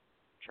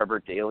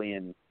Trevor Daley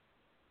and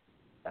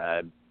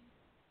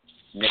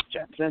Nick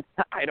Jensen.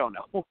 I don't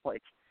know.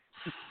 Like.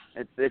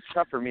 It's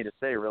tough for me to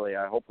say, really.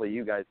 Hopefully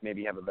you guys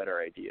maybe have a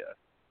better idea.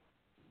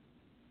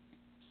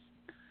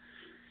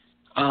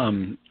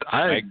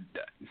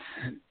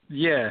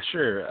 Yeah,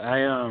 sure.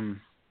 I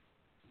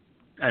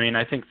mean,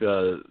 I think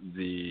the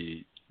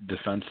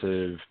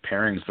defensive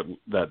pairings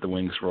that the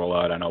Wings roll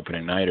out on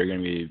opening night are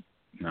going to be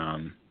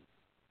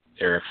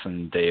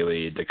Eriksson,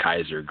 Daley,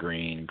 DeKeyser,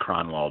 Green,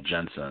 Kronwall,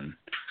 Jensen.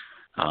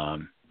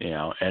 And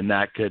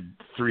that could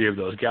 3 of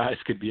those guys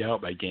could be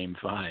out by Game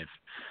 5.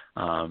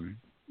 I'm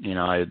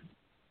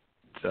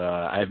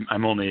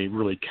only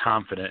really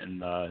confident in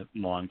the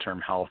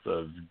long-term health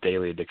of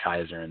Daley,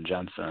 DeKeyser, and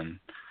Jensen,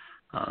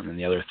 and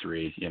the other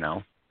 3,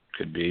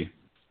 could be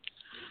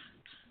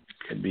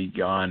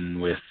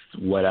gone with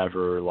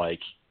whatever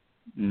like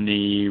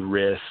knee,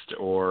 wrist,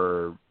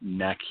 or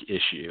neck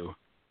issue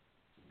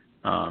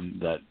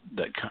that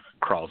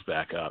crawls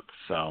back up.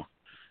 So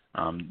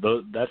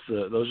those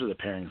are the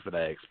pairings that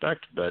I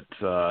expect, but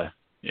I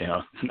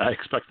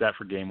expect that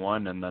for Game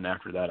 1, and then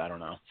after that, I don't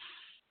know.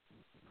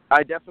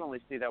 I definitely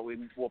see that we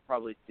will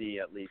probably see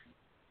at least,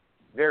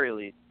 very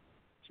least,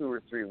 2 or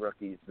 3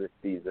 rookies this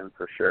season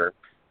for sure.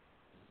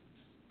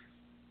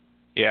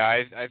 Yeah,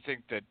 I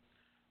think that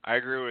I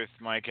agree with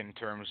Mike in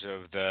terms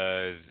of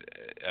the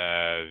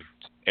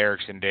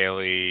Eriksson,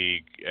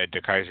 Daley,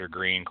 DeKeyser,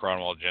 Green,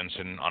 Kronwall,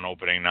 Jensen on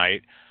opening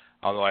night.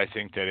 Although I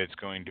think that it's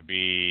going to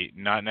be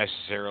not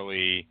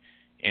necessarily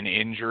an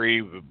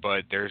injury,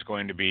 but there's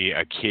going to be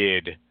a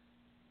kid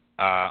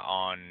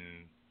on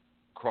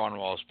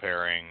Kronwall's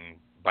pairing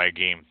by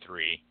Game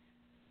 3,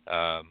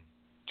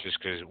 just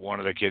because one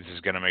of the kids is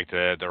going to make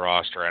the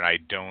roster, and I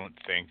don't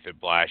think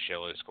that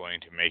Blashill is going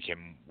to make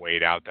him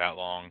wait out that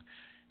long.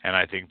 And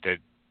I think that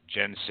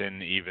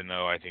Jensen, even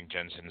though I think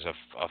Jensen's a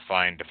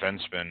fine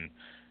defenseman,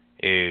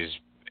 is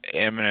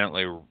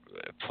eminently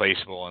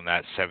placeable in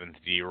that 7th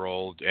D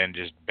role and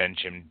just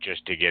bench him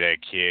just to get a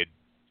kid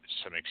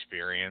some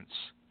experience.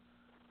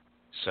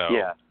 So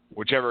yeah.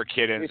 Whichever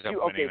kid ends up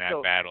winning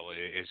that battle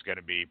is going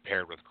to be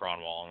paired with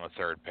Kronwall on the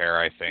 3rd pair,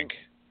 I think.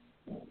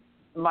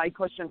 My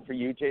question for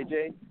you,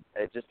 JJ,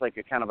 is just like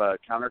a kind of a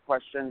counter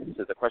question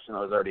to the question that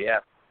was already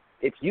asked.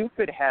 If you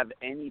could have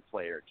any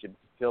player to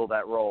fill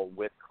that role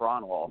with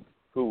Kronwall,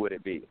 who would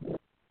it be?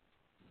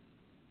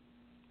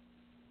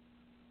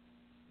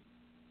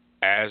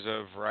 As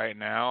of right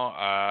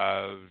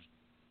now,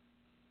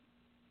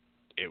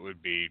 it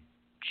would be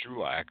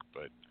Trulak,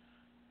 but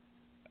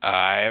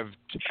I have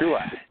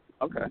Trulak.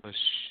 Okay.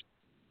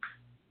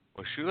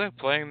 Was Shulak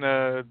playing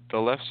the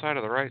left side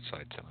or the right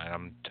side tonight?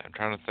 I'm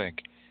trying to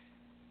think.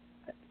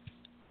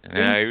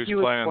 Yeah, he was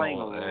playing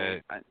on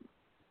the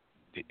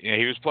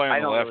he was playing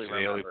on the left.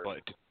 Really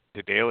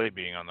to Daley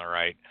being on the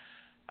right.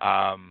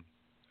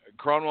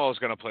 Kronwall is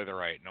going to play the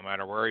right no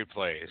matter where he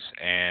plays,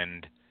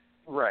 and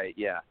right,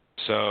 yeah.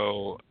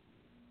 So,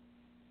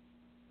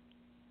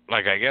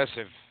 like, I guess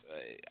if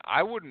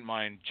I wouldn't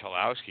mind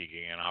Cholowski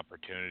getting an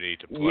opportunity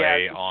to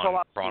play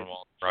on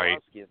Kronwall right.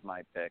 Cholowski is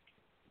my pick.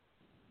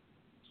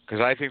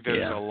 Because I think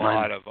there's a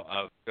lot of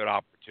good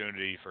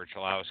opportunity for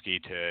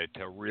Cholowski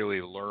to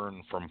really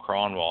learn from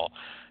Kronwall,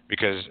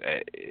 because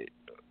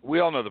we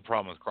all know the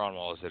problem with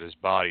Kronwall is that his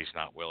body's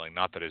not willing,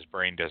 not that his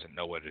brain doesn't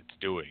know what it's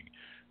doing.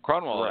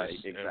 Kronwall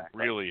is a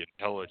really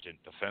intelligent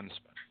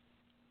defenseman,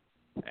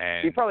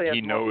 and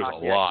he knows a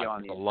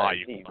lot.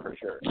 Team, for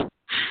sure.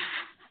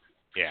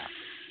 Yeah.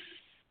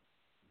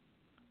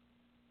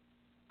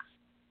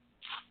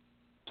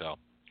 So,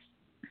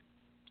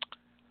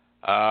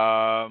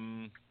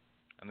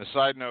 And the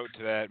side note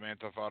to that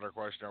Manta Fodder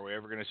question, are we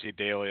ever going to see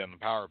Daly on the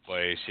power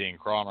play? Seeing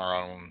Cronner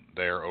on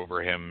there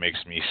over him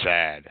makes me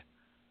sad.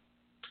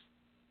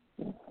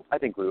 I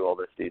think we will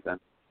this season.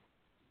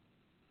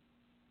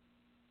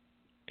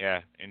 Yeah,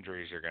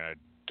 injuries are going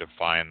to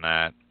define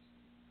that.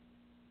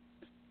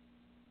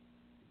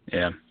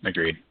 Yeah,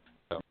 agreed.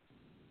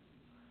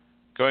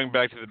 Going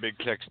back to the Big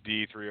Text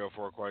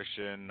D304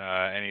 question,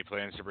 any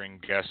plans to bring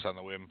guests on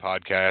the Whim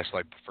podcast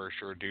like the First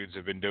Shore Dudes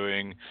have been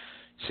doing?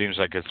 Seems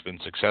like it's been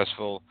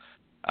successful.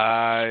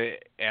 And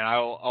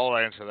I'll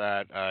answer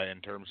that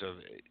in terms of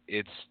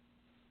it's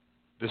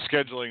the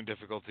scheduling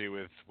difficulty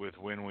with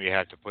when we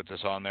have to put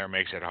this on there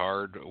makes it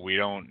hard. We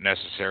don't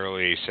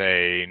necessarily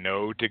say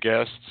no to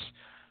guests,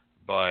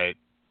 but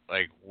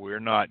like we're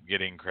not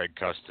getting Craig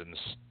Custance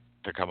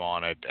to come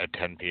on at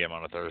 10 p.m.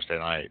 on a Thursday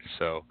night.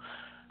 So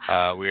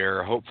we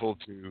are hopeful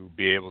to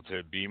be able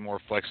to be more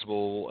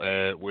flexible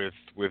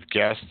with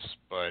guests,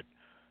 but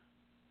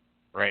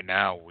right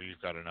now we've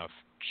got enough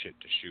shit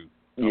to shoot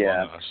among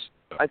us.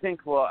 So. I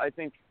think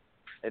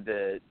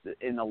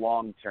in the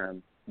long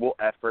term we'll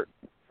effort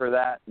for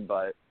that,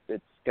 but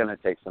it's going to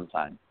take some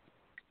time.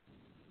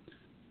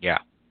 Yeah.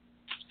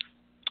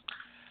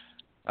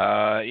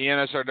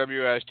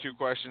 ENSRW has 2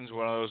 questions.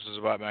 One of those is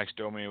about Max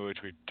Domi,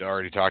 which we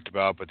already talked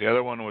about, but the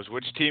other one was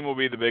which team will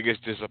be the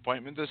biggest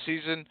disappointment this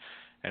season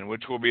and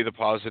which will be the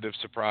positive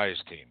surprise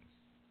team?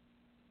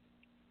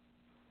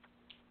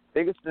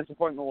 Biggest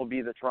disappointment will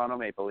be the Toronto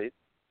Maple Leafs.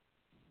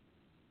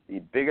 The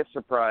biggest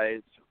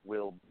surprise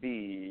will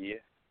be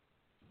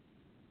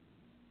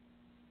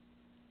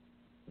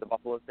the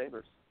Buffalo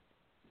Sabres.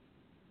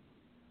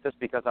 Just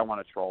because I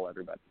want to troll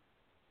everybody.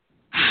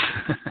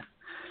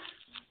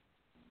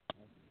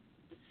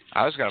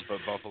 I was going to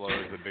put Buffalo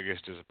as the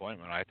biggest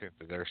disappointment. I think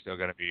that they're still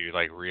going to be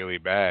like really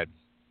bad.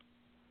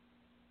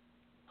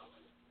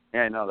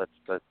 Yeah, I know that's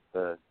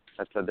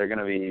they're going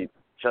to be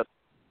just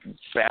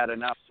bad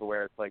enough to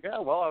where it's like,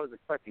 oh, well, I was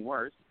expecting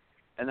worse.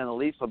 And then the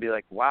Leafs will be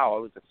like, wow, I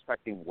was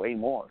expecting way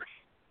more.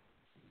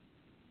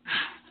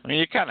 I mean,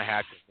 you kind of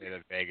have to say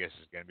that Vegas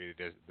is going to be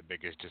the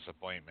biggest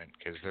disappointment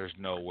because there's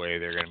no way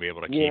they're going to be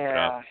able to keep it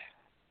up.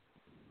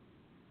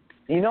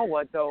 You know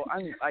what though?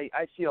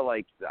 I feel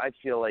like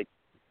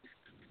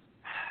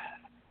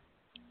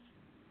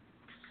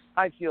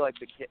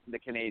the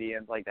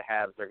Canadians, like the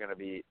Habs, are going to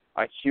be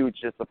a huge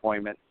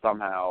disappointment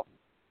somehow,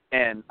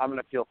 and I'm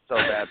going to feel so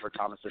bad for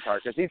Thomas Tatar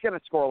because he's going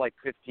to score like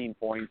 15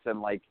 points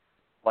in like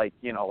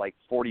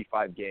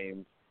 45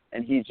 games,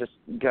 and he's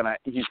going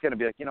to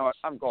be like, you know what,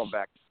 I'm going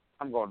back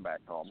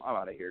home. I'm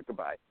out of here.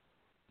 Goodbye.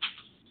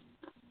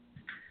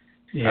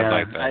 Yeah, I'd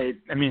like that.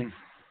 I mean,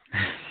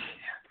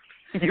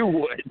 you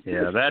would.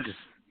 Yeah, that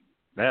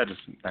just.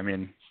 I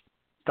mean,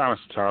 Thomas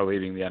Tatar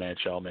leaving the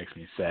NHL makes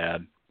me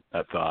sad.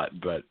 That thought,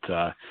 but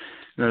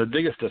the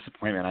biggest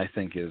disappointment I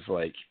think is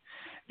like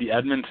the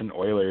Edmonton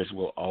Oilers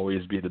will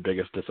always be the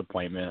biggest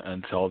disappointment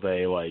until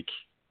they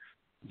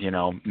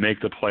make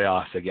the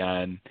playoffs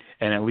again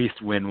and at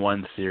least win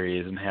one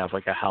series and have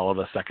like a hell of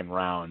a second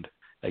round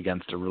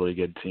against a really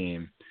good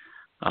team.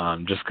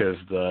 Just because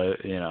the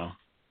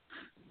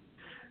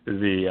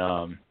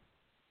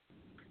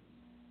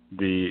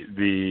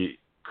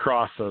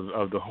cross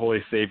of the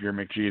Holy Savior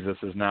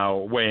McJesus is now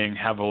weighing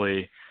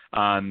heavily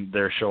on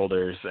their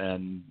shoulders,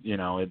 and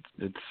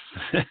it's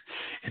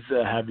it's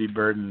a heavy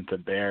burden to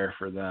bear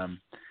for them.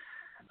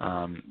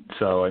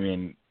 So I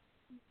mean,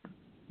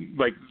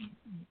 like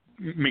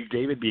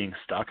McDavid being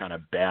stuck on a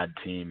bad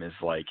team is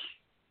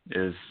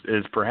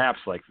perhaps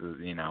like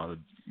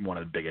one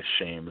of the biggest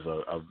shames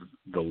of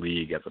the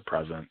league at the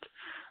present.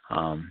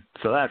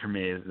 So that for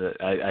me is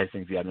that I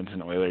think the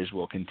Edmonton Oilers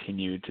will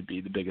continue to be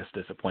the biggest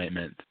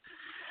disappointment.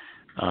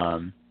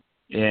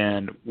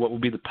 And what will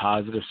be the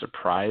positive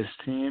surprise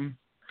team?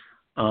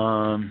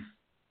 Oh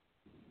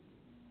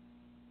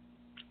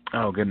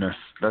goodness,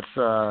 that's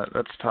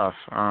tough.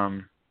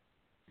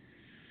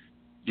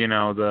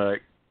 The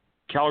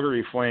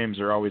Calgary Flames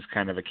are always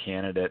kind of a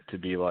candidate to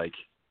be like,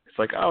 it's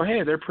like, oh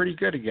hey, they're pretty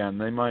good again.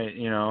 They might,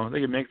 they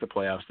could make the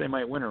playoffs. They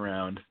might win a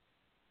round.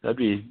 That'd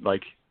be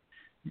like,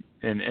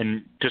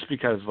 and just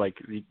because like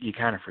you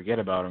kind of forget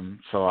about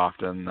them so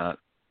often that.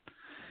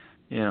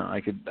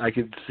 I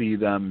could see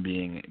them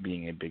being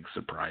a big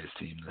surprise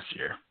team this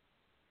year.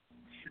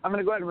 I'm going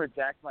to go ahead and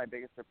redact my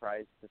biggest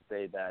surprise to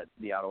say that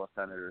the Ottawa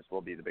Senators will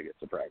be the biggest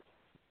surprise.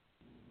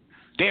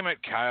 Damn it,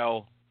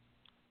 Kyle.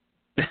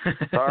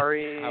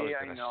 Sorry,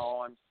 I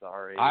know, I'm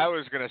sorry. I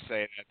was going to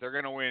say that. They're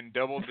going to win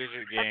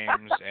double-digit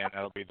games, and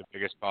that'll be the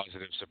biggest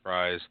positive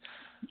surprise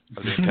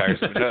of the entire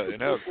season.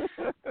 No.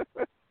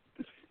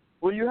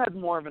 Well, you had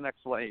more of an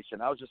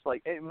explanation. I was just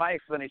like, my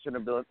explanation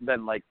would have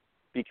been like,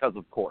 because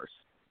of course.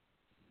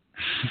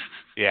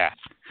 Yeah.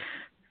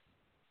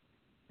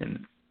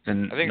 And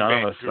none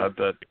of us said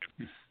that.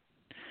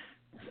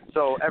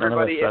 So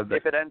everybody,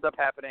 if it ends up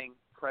happening,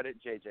 credit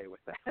JJ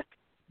with that.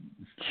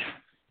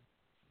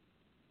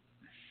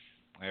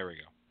 There we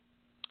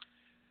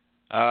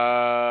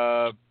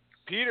go.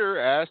 Peter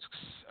asks,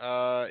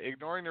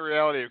 ignoring the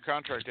reality of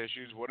contract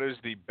issues, what is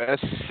the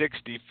best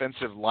 6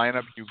 defensive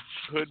lineup you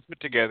could put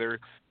together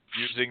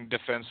using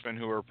defensemen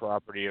who are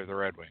property of the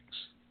Red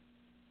Wings?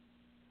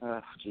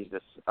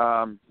 Jesus.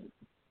 I'll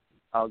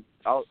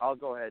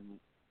go ahead and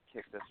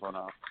kick this one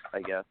off,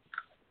 I guess.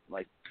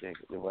 Like,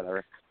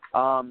 whatever.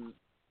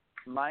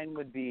 Mine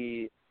would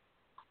be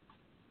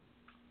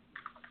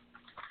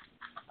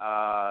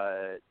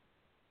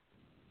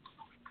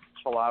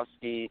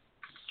Cholowski,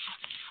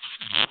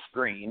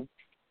 Green,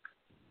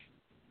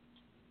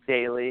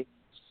 Daly,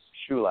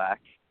 Shulak,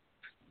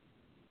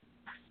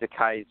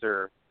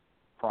 DeKaiser,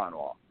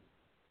 Kronwall.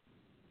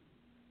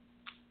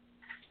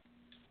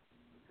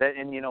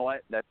 And you know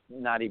what? That's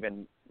not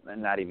even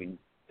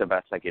the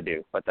best I could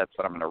do, but that's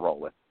what I'm going to roll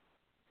with.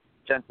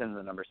 Jensen's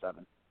the number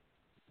 7.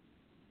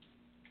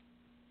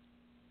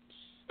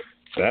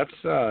 That's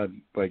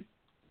like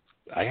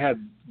I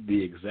had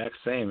the exact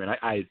same, and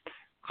I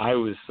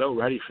was so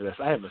ready for this.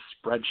 I have a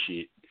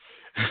spreadsheet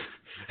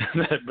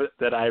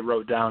that I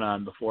wrote down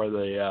on before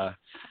the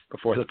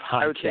podcast.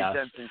 I would say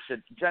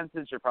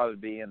Jensen should probably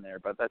be in there,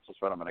 but that's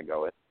just what I'm going to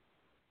go with.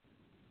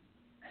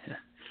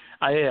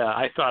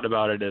 I thought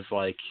about it as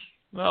like,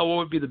 well, what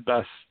would be the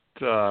best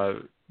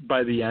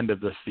by the end of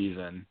the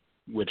season?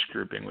 Which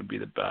grouping would be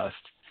the best?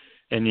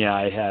 And yeah,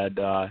 I had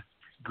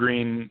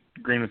Green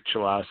with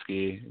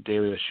Cholowski,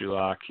 Daly with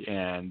Shulak,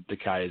 and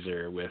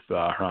DeKaiser with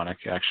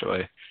Hronek,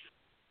 actually.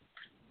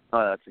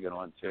 Oh, that's a good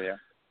one too. Yeah.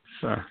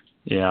 So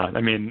yeah,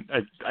 I mean,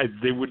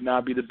 they would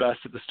not be the best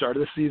at the start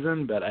of the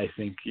season, but I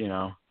think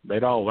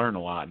they'd all learn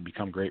a lot and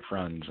become great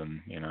friends,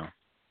 and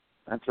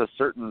That's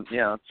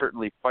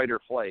certainly fight or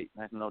flight.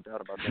 I have no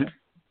doubt about that.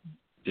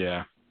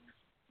 Yeah.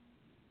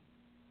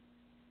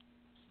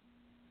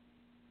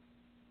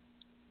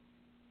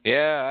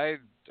 Yeah,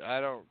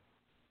 I don't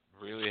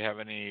really have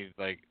any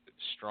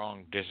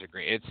strong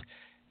disagreement. It's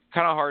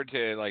kind of hard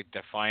to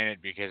define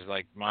it because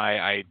my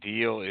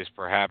ideal is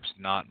perhaps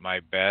not my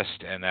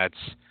best, and that's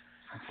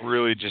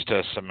really just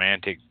a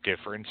semantic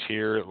difference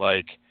here.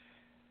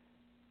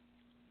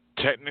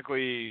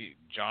 Technically,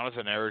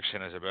 Jonathan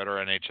Ericsson is a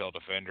better NHL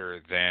defender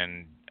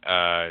than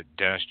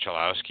Dennis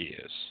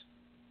Cholowski is.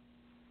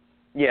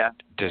 Yeah.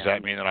 Does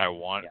that mean that I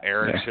want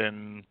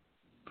Ericsson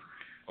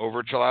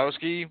over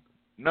Cholowski?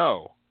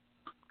 No.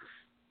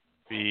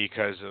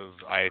 Because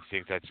I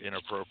think that's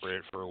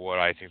inappropriate for what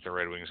I think the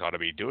Red Wings ought to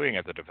be doing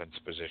at the defense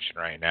position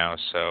right now.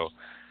 So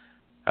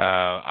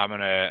I'm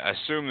going to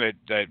assume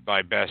that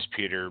by best,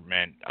 Peter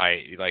meant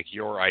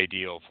your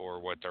ideal for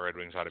what the Red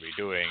Wings ought to be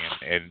doing.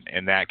 And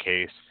in that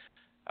case,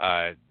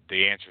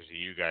 the answers that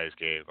you guys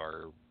gave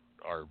are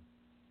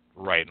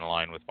right in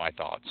line with my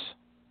thoughts.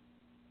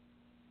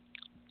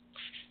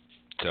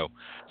 So,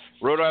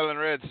 Rhode Island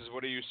Red says,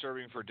 what are you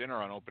serving for dinner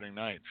on opening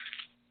night?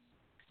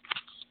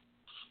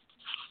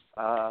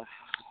 A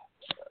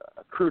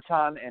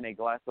crouton and a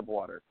glass of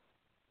water,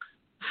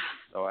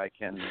 so I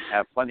can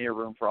have plenty of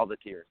room for all the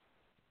tears.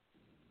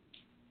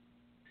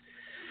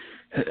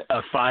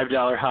 A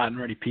 $5 hot and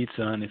ready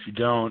pizza, and if you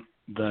don't,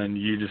 then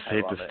you just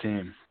hate this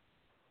team.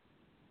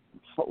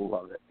 I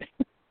love it.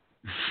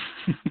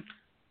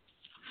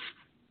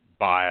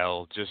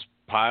 Bile, just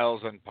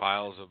piles and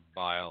piles of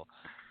bile.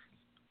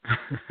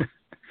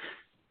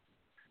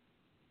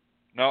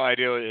 No,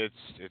 ideally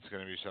it's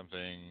going to be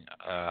something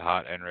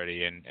hot and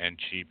ready and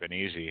cheap and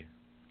easy,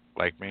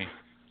 like me.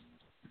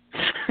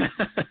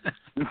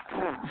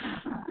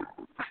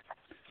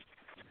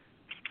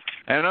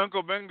 And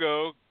Uncle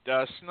Bingo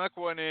snuck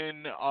one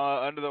in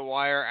under the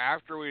wire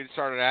after we had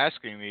started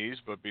asking these,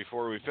 but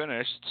before we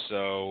finished,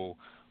 so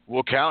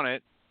we'll count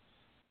it.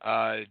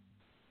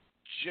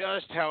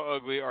 Just how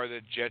ugly are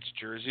the Jets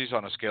jerseys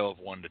on a scale of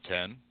 1 to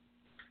 10?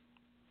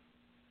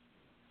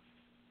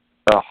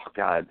 Oh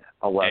God,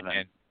 11.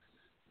 And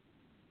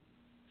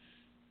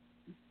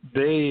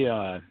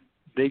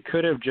they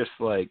could have just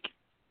when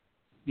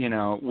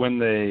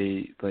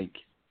they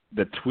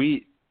the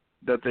tweet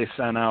that they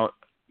sent out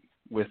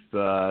with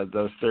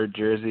those third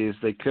jerseys,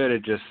 they could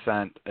have just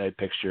sent a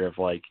picture of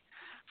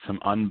some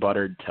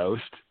unbuttered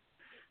toast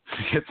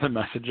to get the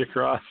message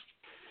across,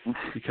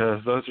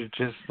 because those are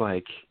just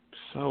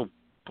so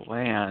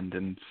bland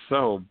and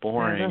so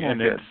boring,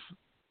 and it's.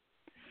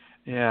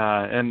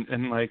 Yeah, and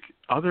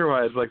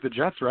otherwise, the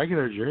Jets'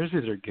 regular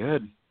jerseys are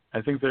good.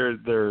 I think they're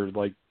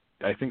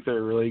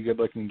really good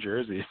looking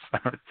jerseys.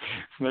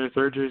 Their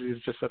third jersey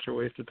is just such a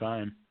waste of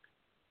time.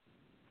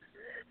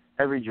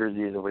 Every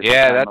jersey is a waste of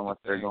time unless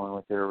they're going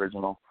with their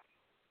original.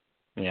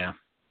 Yeah.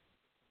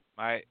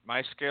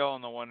 My scale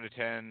on the 1 to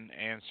 10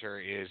 answer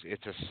is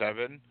it's a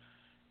 7,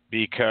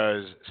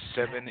 because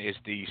 7 is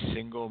the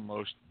single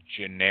most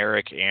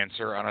generic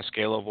answer on a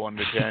scale of 1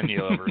 to 10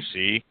 you'll ever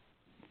see.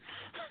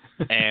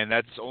 And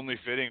that's only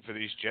fitting for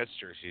these Jets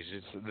jerseys.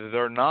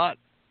 They're not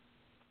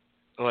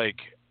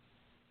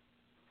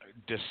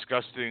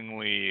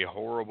disgustingly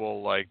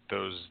horrible like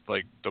those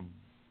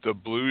the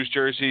Blues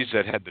jerseys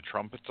that had the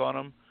trumpets on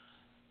them.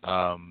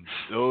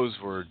 Those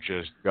were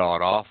just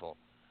god awful.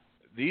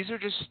 These are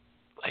just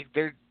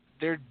they're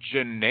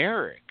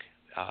generic.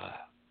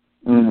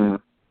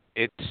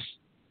 It's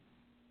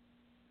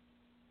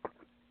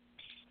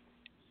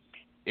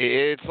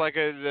like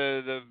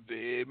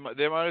they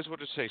might as well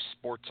just say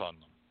sports on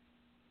them.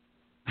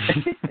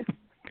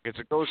 It's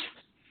a ghost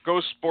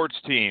sports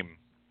team.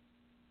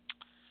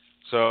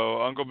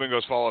 So Uncle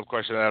Bingo's follow-up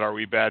question to that: are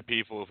we bad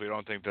people if we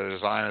don't think the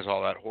design is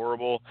all that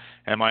horrible?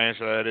 And my answer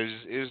to that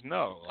is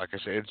no. Like I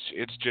said,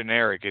 it's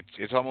generic.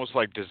 It's almost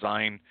like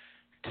designed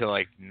to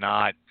like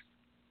not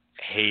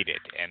hate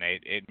it, and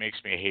it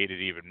makes me hate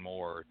it even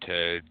more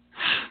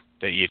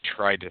that you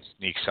tried to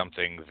sneak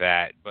something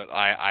that. But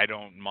I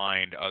don't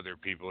mind other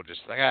people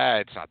just like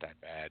it's not that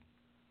bad.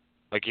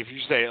 Like if you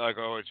say like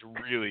it's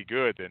really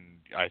good, then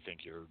I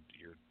think you're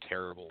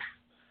terrible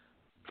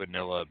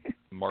vanilla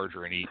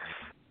margarine eating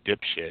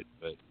dipshit,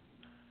 but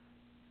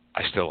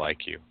I still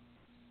like you.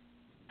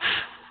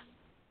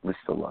 We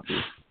still love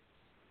you.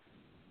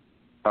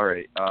 All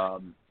right.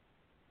 So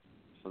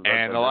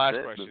and the last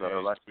question. Is that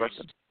our last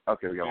question?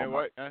 Okay, we got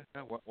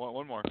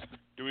one more.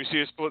 Do we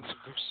see a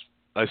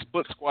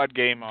split squad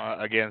game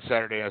again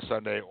Saturday and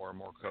Sunday, or a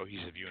more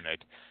cohesive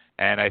unit?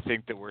 And I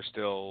think that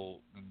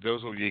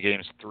those will be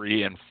games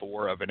 3 and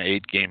 4 of an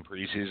 8-game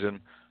preseason.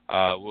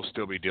 We'll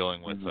still be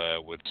dealing with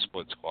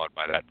split squad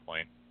by that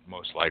point,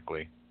 most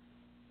likely.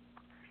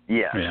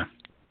 Yeah.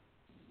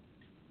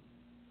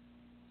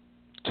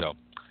 So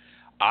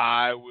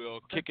I will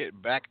kick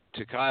it back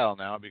to Kyle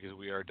now because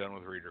we are done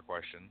with reader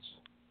questions.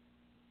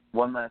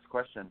 One last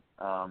question.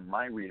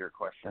 My listener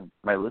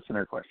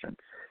question.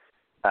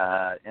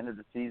 End of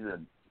the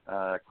season,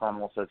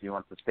 Clonwell says he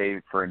wants to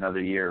stay for another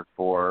year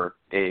for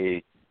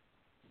a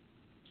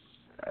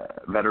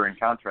veteran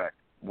contract,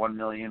 $1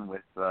 million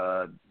with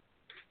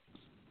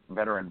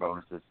veteran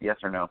bonuses. Yes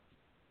or no?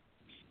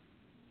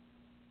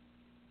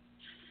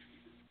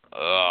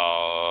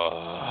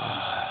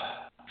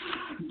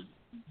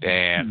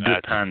 Damn,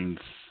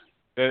 depends.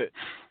 The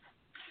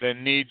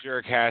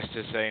knee-jerk has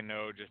to say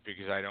no just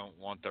because I don't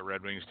want the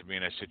Red Wings to be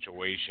in a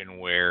situation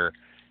where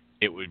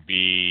it would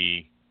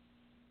be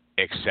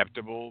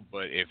acceptable.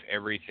 But if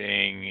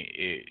everything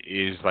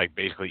is like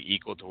basically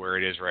equal to where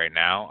it is right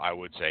now, I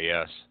would say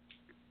yes.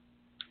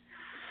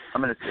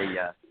 I'm going to say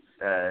yes.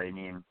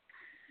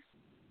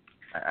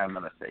 I'm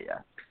going to say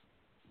yes.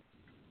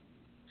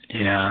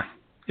 Yeah.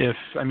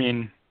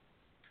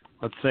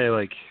 Let's say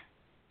like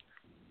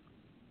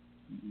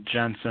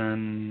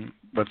Jensen,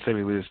 let's say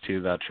we lose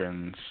 2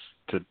 veterans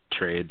to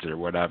trades or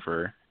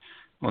whatever.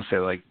 Let's say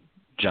like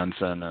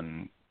Jensen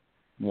and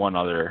one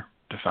other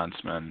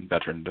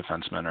veteran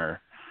defenseman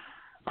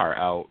are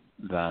out,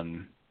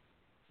 then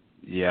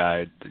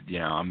yeah,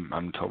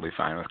 I'm totally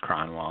fine with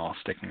Cronwell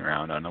sticking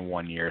around on a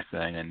 1-year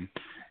thing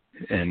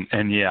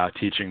and yeah,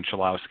 teaching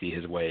Cholowski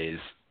his ways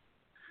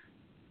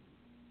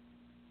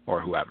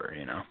or whoever,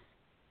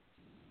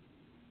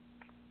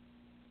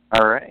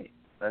 All right.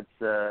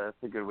 That's a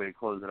good way to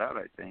close it out,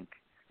 I think.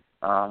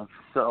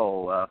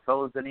 So,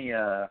 fellas, any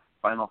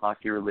final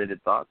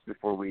hockey-related thoughts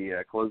before we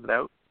close it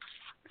out?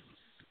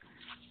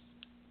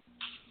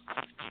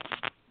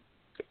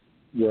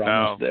 We're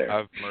almost there.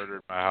 I've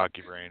murdered my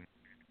hockey brain.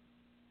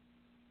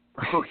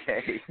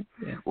 Okay.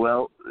 Yeah.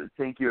 Well,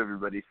 thank you,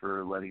 everybody,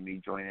 for letting me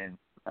join in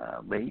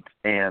late.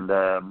 And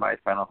my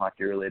final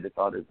hockey-related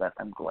thought is that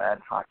I'm glad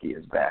hockey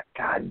is back.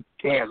 God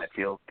damn, it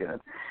feels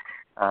good.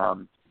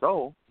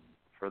 So,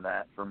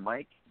 for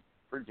Mike,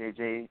 for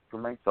JJ, for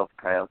myself,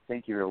 Kyle,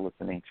 thank you for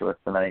listening to us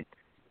tonight,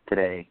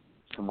 today,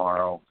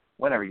 tomorrow,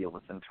 whenever you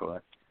listen to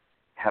us.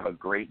 Have a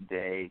great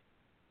day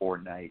or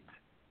night.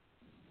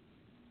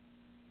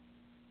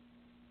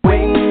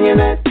 Winging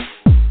it.